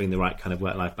you know, having the right kind of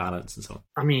work-life balance and so on?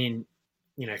 I mean,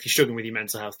 you know, if you're struggling with your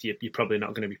mental health, you're probably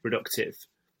not going to be productive.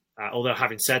 Although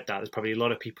having said that, there's probably a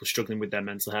lot of people struggling with their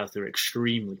mental health who are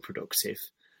extremely productive.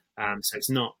 So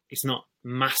it's not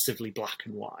massively black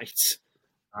and white.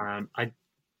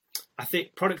 I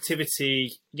think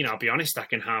productivity, you know, I'll be honest, I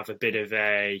can have a bit of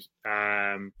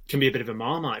can be a bit of a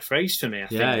Marmite phrase for me. I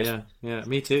think. Yeah,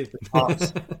 me too.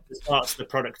 There's parts of the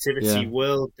productivity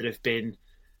world that have been,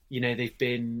 you know,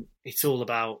 it's all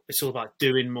about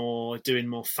doing more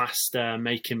faster,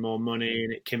 making more money,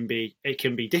 and it can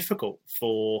be difficult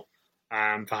for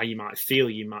how you might feel.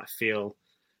 You might feel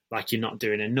like you're not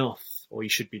doing enough, or you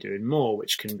should be doing more,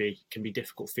 which can be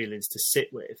difficult feelings to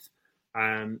sit with.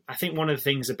 I think one of the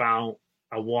things about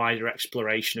a wider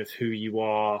exploration of who you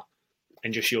are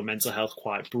and just your mental health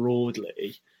quite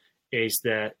broadly is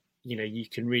that, you know, you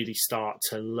can really start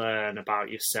to learn about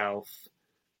yourself,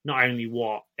 not only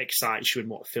what excites you and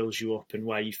what fills you up and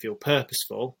where you feel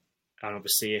purposeful. And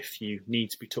obviously, if you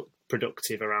need to be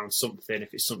productive around something,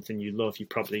 if it's something you love, you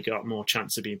probably got more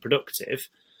chance of being productive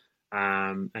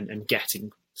and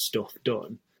getting stuff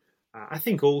done. I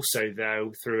think also,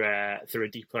 though, through a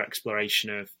deeper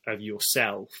exploration of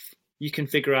yourself, you can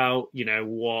figure out,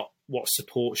 what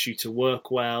supports you to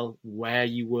work well, where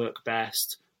you work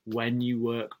best, when you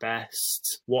work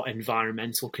best, what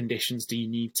environmental conditions do you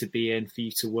need to be in for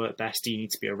you to work best? Do you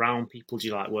need to be around people? Do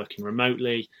you like working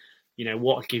remotely?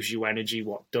 What gives you energy,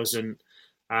 what doesn't?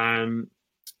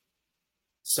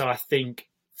 So I think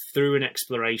through an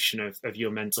exploration of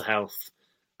your mental health,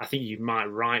 I think you might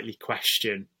rightly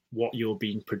question what you're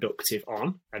being productive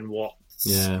on and what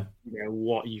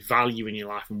you value in your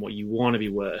life and what you want to be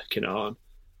working on.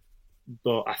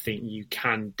 But I think you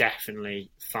can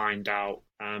definitely find out,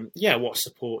 what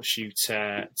supports you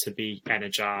to be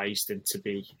energized and to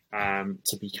be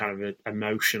kind of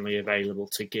emotionally available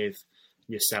to give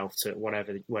yourself to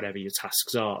whatever your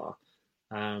tasks are.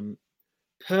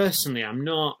 Personally, I'm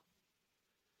not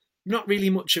really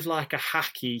much of like a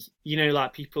hacky,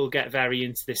 like people get very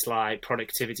into this like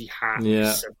productivity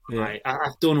hacks.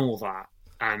 I've done all that.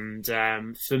 And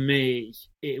for me,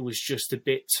 it was just a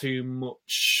bit too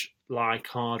much like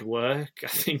hard work. I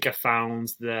think I found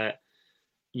that,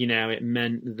 it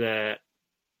meant that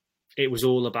it was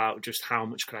all about just how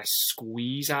much could I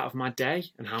squeeze out of my day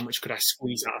and how much could I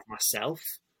squeeze out of myself.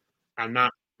 And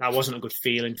that wasn't a good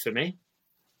feeling for me.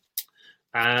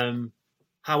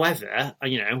 However,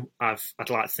 I'd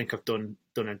like to think I've done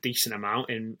a decent amount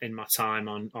in my time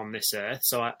on this earth.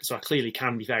 So I clearly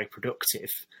can be very productive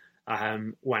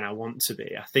when I want to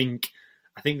be. I think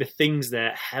the things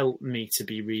that help me to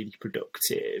be really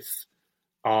productive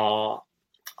are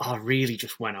really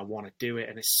just when I want to do it.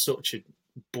 And it's such a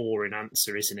boring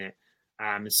answer, isn't it?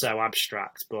 It's so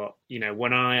abstract. But,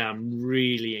 when I am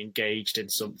really engaged in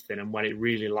something and when it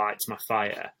really lights my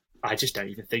fire, I just don't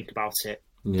even think about it.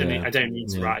 I don't need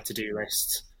to write a to-do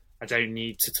list. I don't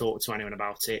need to talk to anyone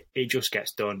about it. It just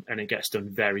gets done, and it gets done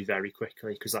very, very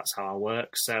quickly because that's how I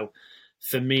work. So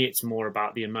for me, it's more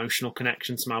about the emotional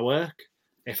connection to my work.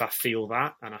 If I feel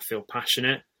that and I feel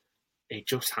passionate, it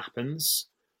just happens.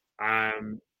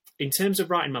 In terms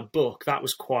of writing my book, that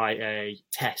was quite a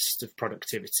test of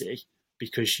productivity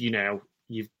because,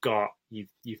 you've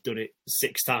done it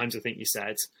 6 times, I think you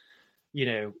said.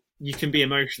 You can be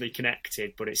emotionally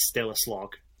connected, but it's still a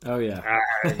slog. Oh, yeah.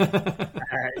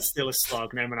 It's still a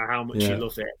slog, no matter how much you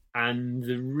love it. And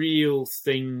the real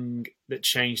thing that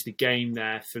changed the game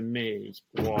there for me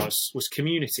was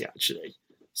community, actually.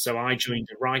 So I joined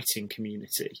a writing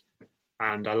community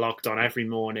and I logged on every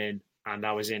morning and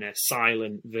I was in a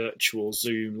silent virtual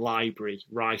Zoom library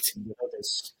writing with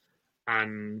others.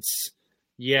 And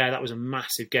that was a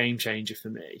massive game changer for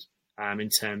me in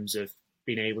terms of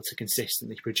being able to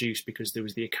consistently produce because there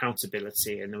was the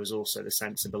accountability and there was also the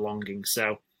sense of belonging.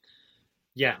 So,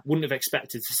 wouldn't have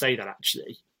expected to say that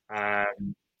actually,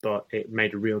 but it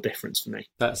made a real difference for me.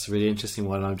 That's a really interesting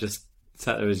one. I'm just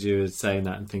sat there as you were saying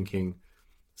that and thinking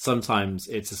sometimes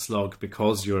it's a slog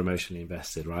because you're emotionally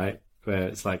invested, right? Where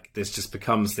it's like this just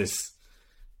becomes this,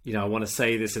 I want to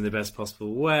say this in the best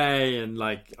possible way. And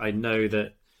like, I know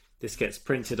that this gets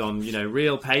printed on,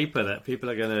 real paper that people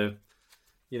are going to,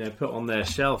 put on their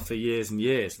shelf for years and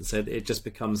years. And so it just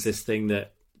becomes this thing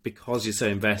that because you're so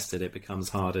invested, it becomes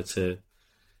harder to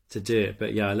do it.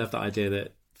 But I love that idea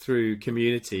that through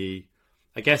community,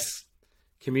 I guess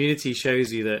community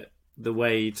shows you that the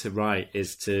way to write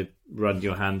is to run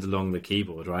your hand along the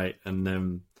keyboard, right?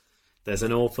 And there's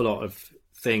an awful lot of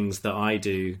things that I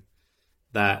do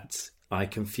that I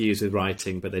confuse with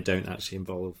writing, but they don't actually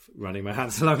involve running my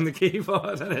hands along the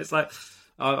keyboard. And it's like,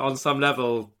 on some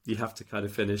level, you have to kind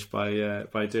of finish by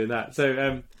doing that.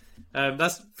 So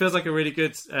that feels like a really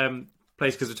good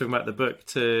place because we're talking about the book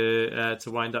to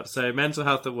wind up. So mental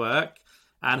health at work,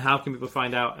 and how can people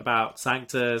find out about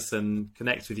Sanctus and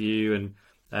connect with you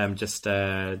and just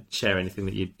share anything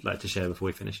that you'd like to share before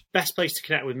we finish? Best place to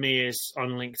connect with me is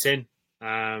on LinkedIn.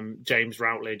 James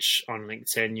Routledge on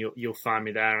LinkedIn. You'll find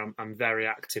me there. I'm very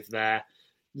active there.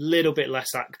 Little bit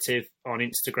less active on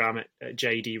Instagram at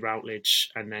JD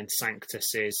Routledge, and then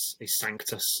Sanctus is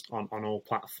Sanctus on all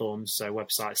platforms. So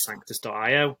website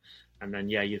sanctus.io, and then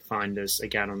you'll find us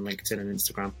again on LinkedIn and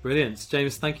Instagram. Brilliant,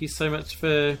 James. Thank you so much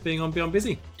for being on Beyond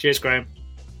Busy. Cheers, Graham.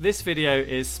 This video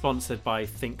is sponsored by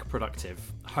Think Productive,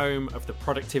 home of the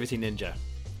Productivity Ninja.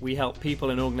 We help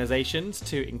people and organisations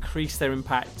to increase their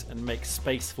impact and make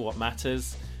space for what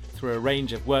matters through a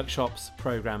range of workshops,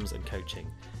 programmes and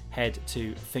coaching. Head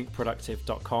to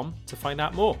thinkproductive.com to find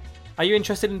out more. Are you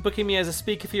interested in booking me as a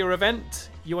speaker for your event?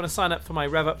 You want to sign up for my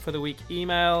Rev Up for the Week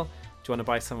email? Do you want to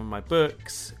buy some of my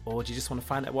books? Or do you just want to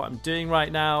find out what I'm doing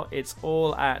right now? It's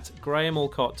all at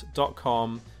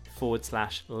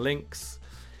grahamallcott.com/links.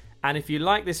 And if you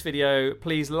like this video,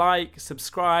 please like,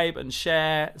 subscribe and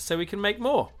share so we can make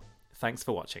more. Thanks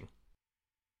for watching.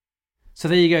 So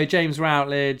there you go, James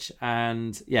Routledge,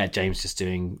 and yeah, James just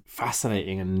doing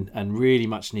fascinating and really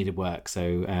much needed work.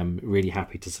 So really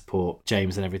happy to support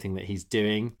James and everything that he's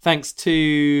doing. Thanks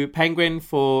to Penguin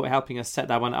for helping us set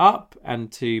that one up,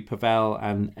 and to Pavel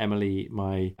and Emily,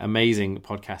 my amazing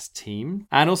podcast team.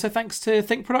 And also thanks to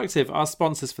Think Productive, our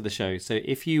sponsors for the show. So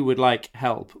if you would like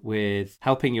help with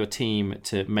helping your team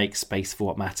to make space for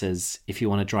what matters, if you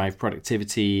want to drive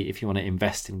productivity, if you want to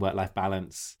invest in work-life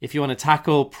balance, if you want to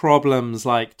tackle problems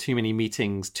like too many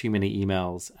meetings, too many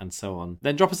emails, and so on,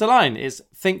 then drop us a line. It's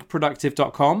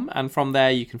thinkproductive.com, and from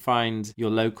there you can find your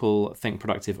local Think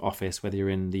Productive office, whether you're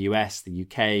in the US, the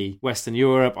UK, Western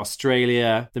Europe,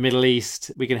 Australia, the Middle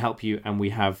East. We can help you, and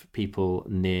we have people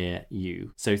near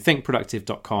you. So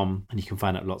thinkproductive.com, and you can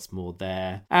find out lots more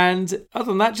there. And other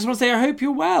than that, just want to say I hope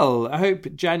you're well. I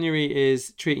hope January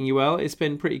is treating you well. It's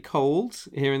been pretty cold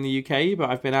here in the UK, but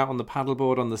I've been out on the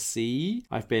paddleboard on the sea.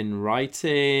 I've been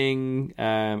writing.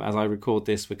 As I record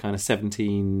this, we're kind of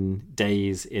 17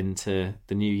 days into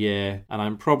the new year, and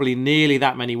I'm probably nearly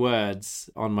that many words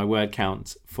on my word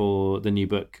count for the new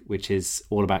book, which is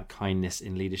all about kindness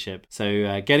in leadership.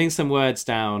 So getting some words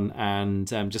down, and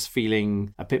just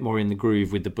feeling a bit more in the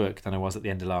groove with the book than I was at the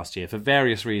end of last year. For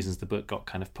various reasons, the book got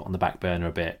kind of put on the back burner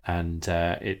a bit, and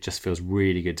it just feels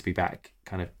really good to be back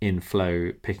kind of in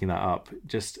flow, picking that up,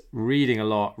 just reading a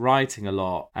lot, writing a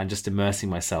lot, and just immersing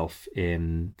myself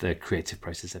in the creative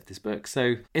process of this book.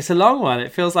 So it's a long one.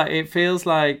 It feels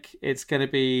like it's going to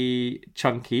be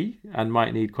chunky and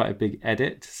might need quite a big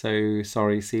edit. So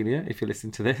sorry, Celia, if you're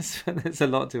listening to this, there's a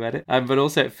lot to edit. But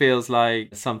also it feels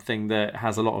like something that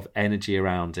has a lot of energy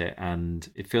around it, and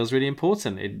it feels really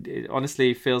important. It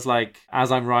honestly feels like as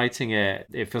I'm writing it,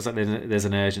 it feels like there's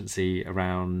an urgency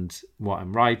around what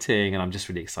I'm writing, and I'm just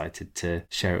really excited to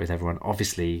share it with everyone.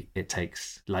 Obviously, it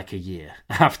takes like a year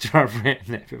after I've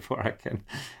written it before I can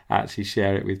actually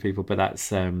share it with people, but that's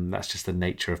just the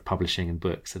nature of publishing and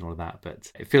books and all of that.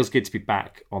 But it feels good to be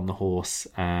back on the horse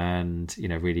and, you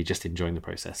know, really just enjoying the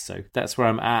process. So that's where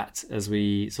I'm at as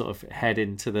we sort of head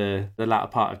into the latter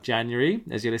part of January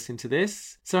as you're listening to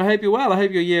this. So I hope you're well. I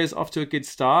hope your year is off to a good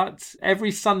start.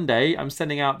 Every Sunday I'm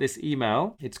sending out this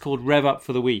email. It's called Rev Up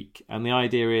for the Week, and the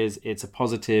idea is it's a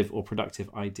positive or productive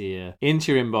idea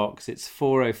into your inbox. It's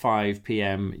 4:05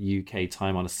 p.m. UK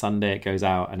time on a Sunday. It goes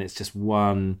out, and it's just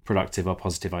one productive or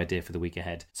positive idea for the week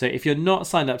ahead. So if you're not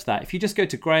signed up to that, if you just go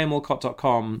to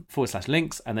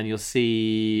grahamallcott.com/links, and then you'll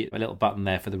see a little button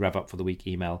there for the Rev Up for the Week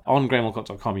email. On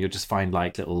grahamallcott.com, you'll just find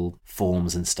like little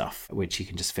forms and stuff, which you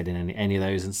can just fill in any of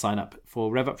those and sign up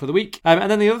for Rev Up for the Week.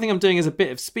 And then the other thing I'm doing is a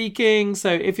bit of speaking.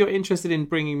 So if you're interested in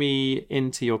bringing me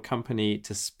into your company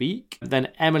to speak, then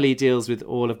Emily deals with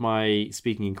all of my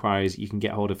speaking inquiries. You can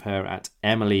get hold of her at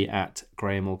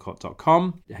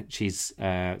emily@grahamallcott.com. She's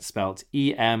spelled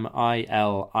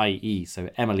EMILIE, so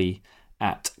Emily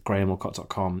at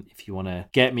grahamallcott.com if you want to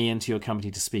get me into your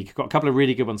company to speak. I've got a couple of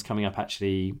really good ones coming up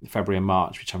actually, February and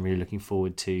March, which I'm really looking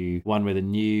forward to. One with a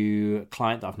new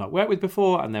client that I've not worked with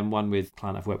before, and then one with a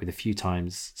client I've worked with a few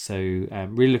times. So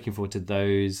really looking forward to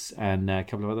those, and a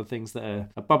couple of other things that are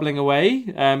bubbling away.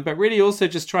 But really also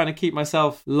just trying to keep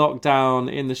myself locked down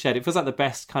in the shed. It feels like the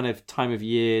best kind of time of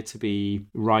year to be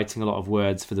writing a lot of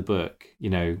words for the book.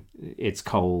 You know, it's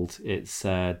cold, it's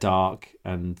dark,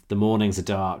 and the mornings are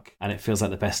dark, and it feels like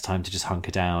the best time to just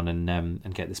hunker down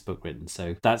and get this book written.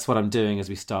 So that's what I'm doing as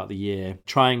we start the year,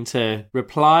 trying to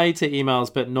reply to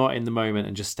emails but not in the moment,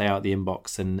 and just stay out the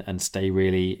inbox and stay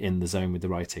really in the zone with the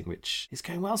writing, which is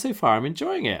going well so far. I'm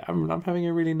enjoying it. I'm having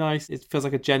a really nice, it feels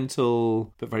like a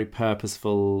gentle but very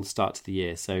purposeful start to the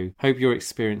year. So hope you're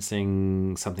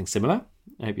experiencing something similar.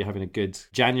 I hope you're having a good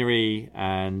January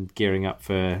and gearing up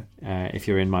for, if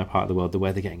you're in my part of the world, the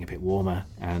weather getting a bit warmer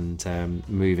and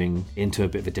moving into a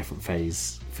bit of a different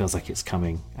phase. It feels like it's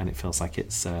coming, and it feels like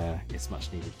it's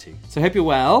much needed too. So I hope you're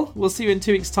well. We'll see you in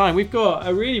 2 weeks' time. We've got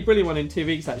a really brilliant one in 2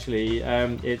 weeks actually.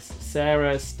 It's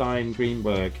Sarah Stein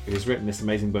Greenberg, who has written this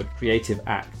amazing book, Creative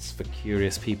Acts for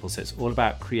Curious People. So it's all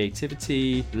about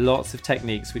creativity, lots of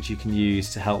techniques which you can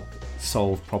use to help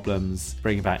solve problems,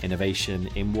 bring about innovation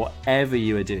in whatever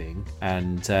you are doing,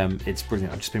 and it's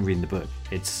brilliant. I've just been reading the book.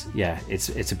 It's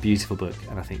a beautiful book,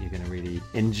 and I think you're going to really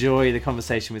enjoy the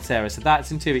conversation with Sarah. So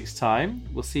that's in 2 weeks' time.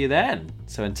 We'll see you then.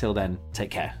 So until then,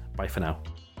 take care. Bye for now.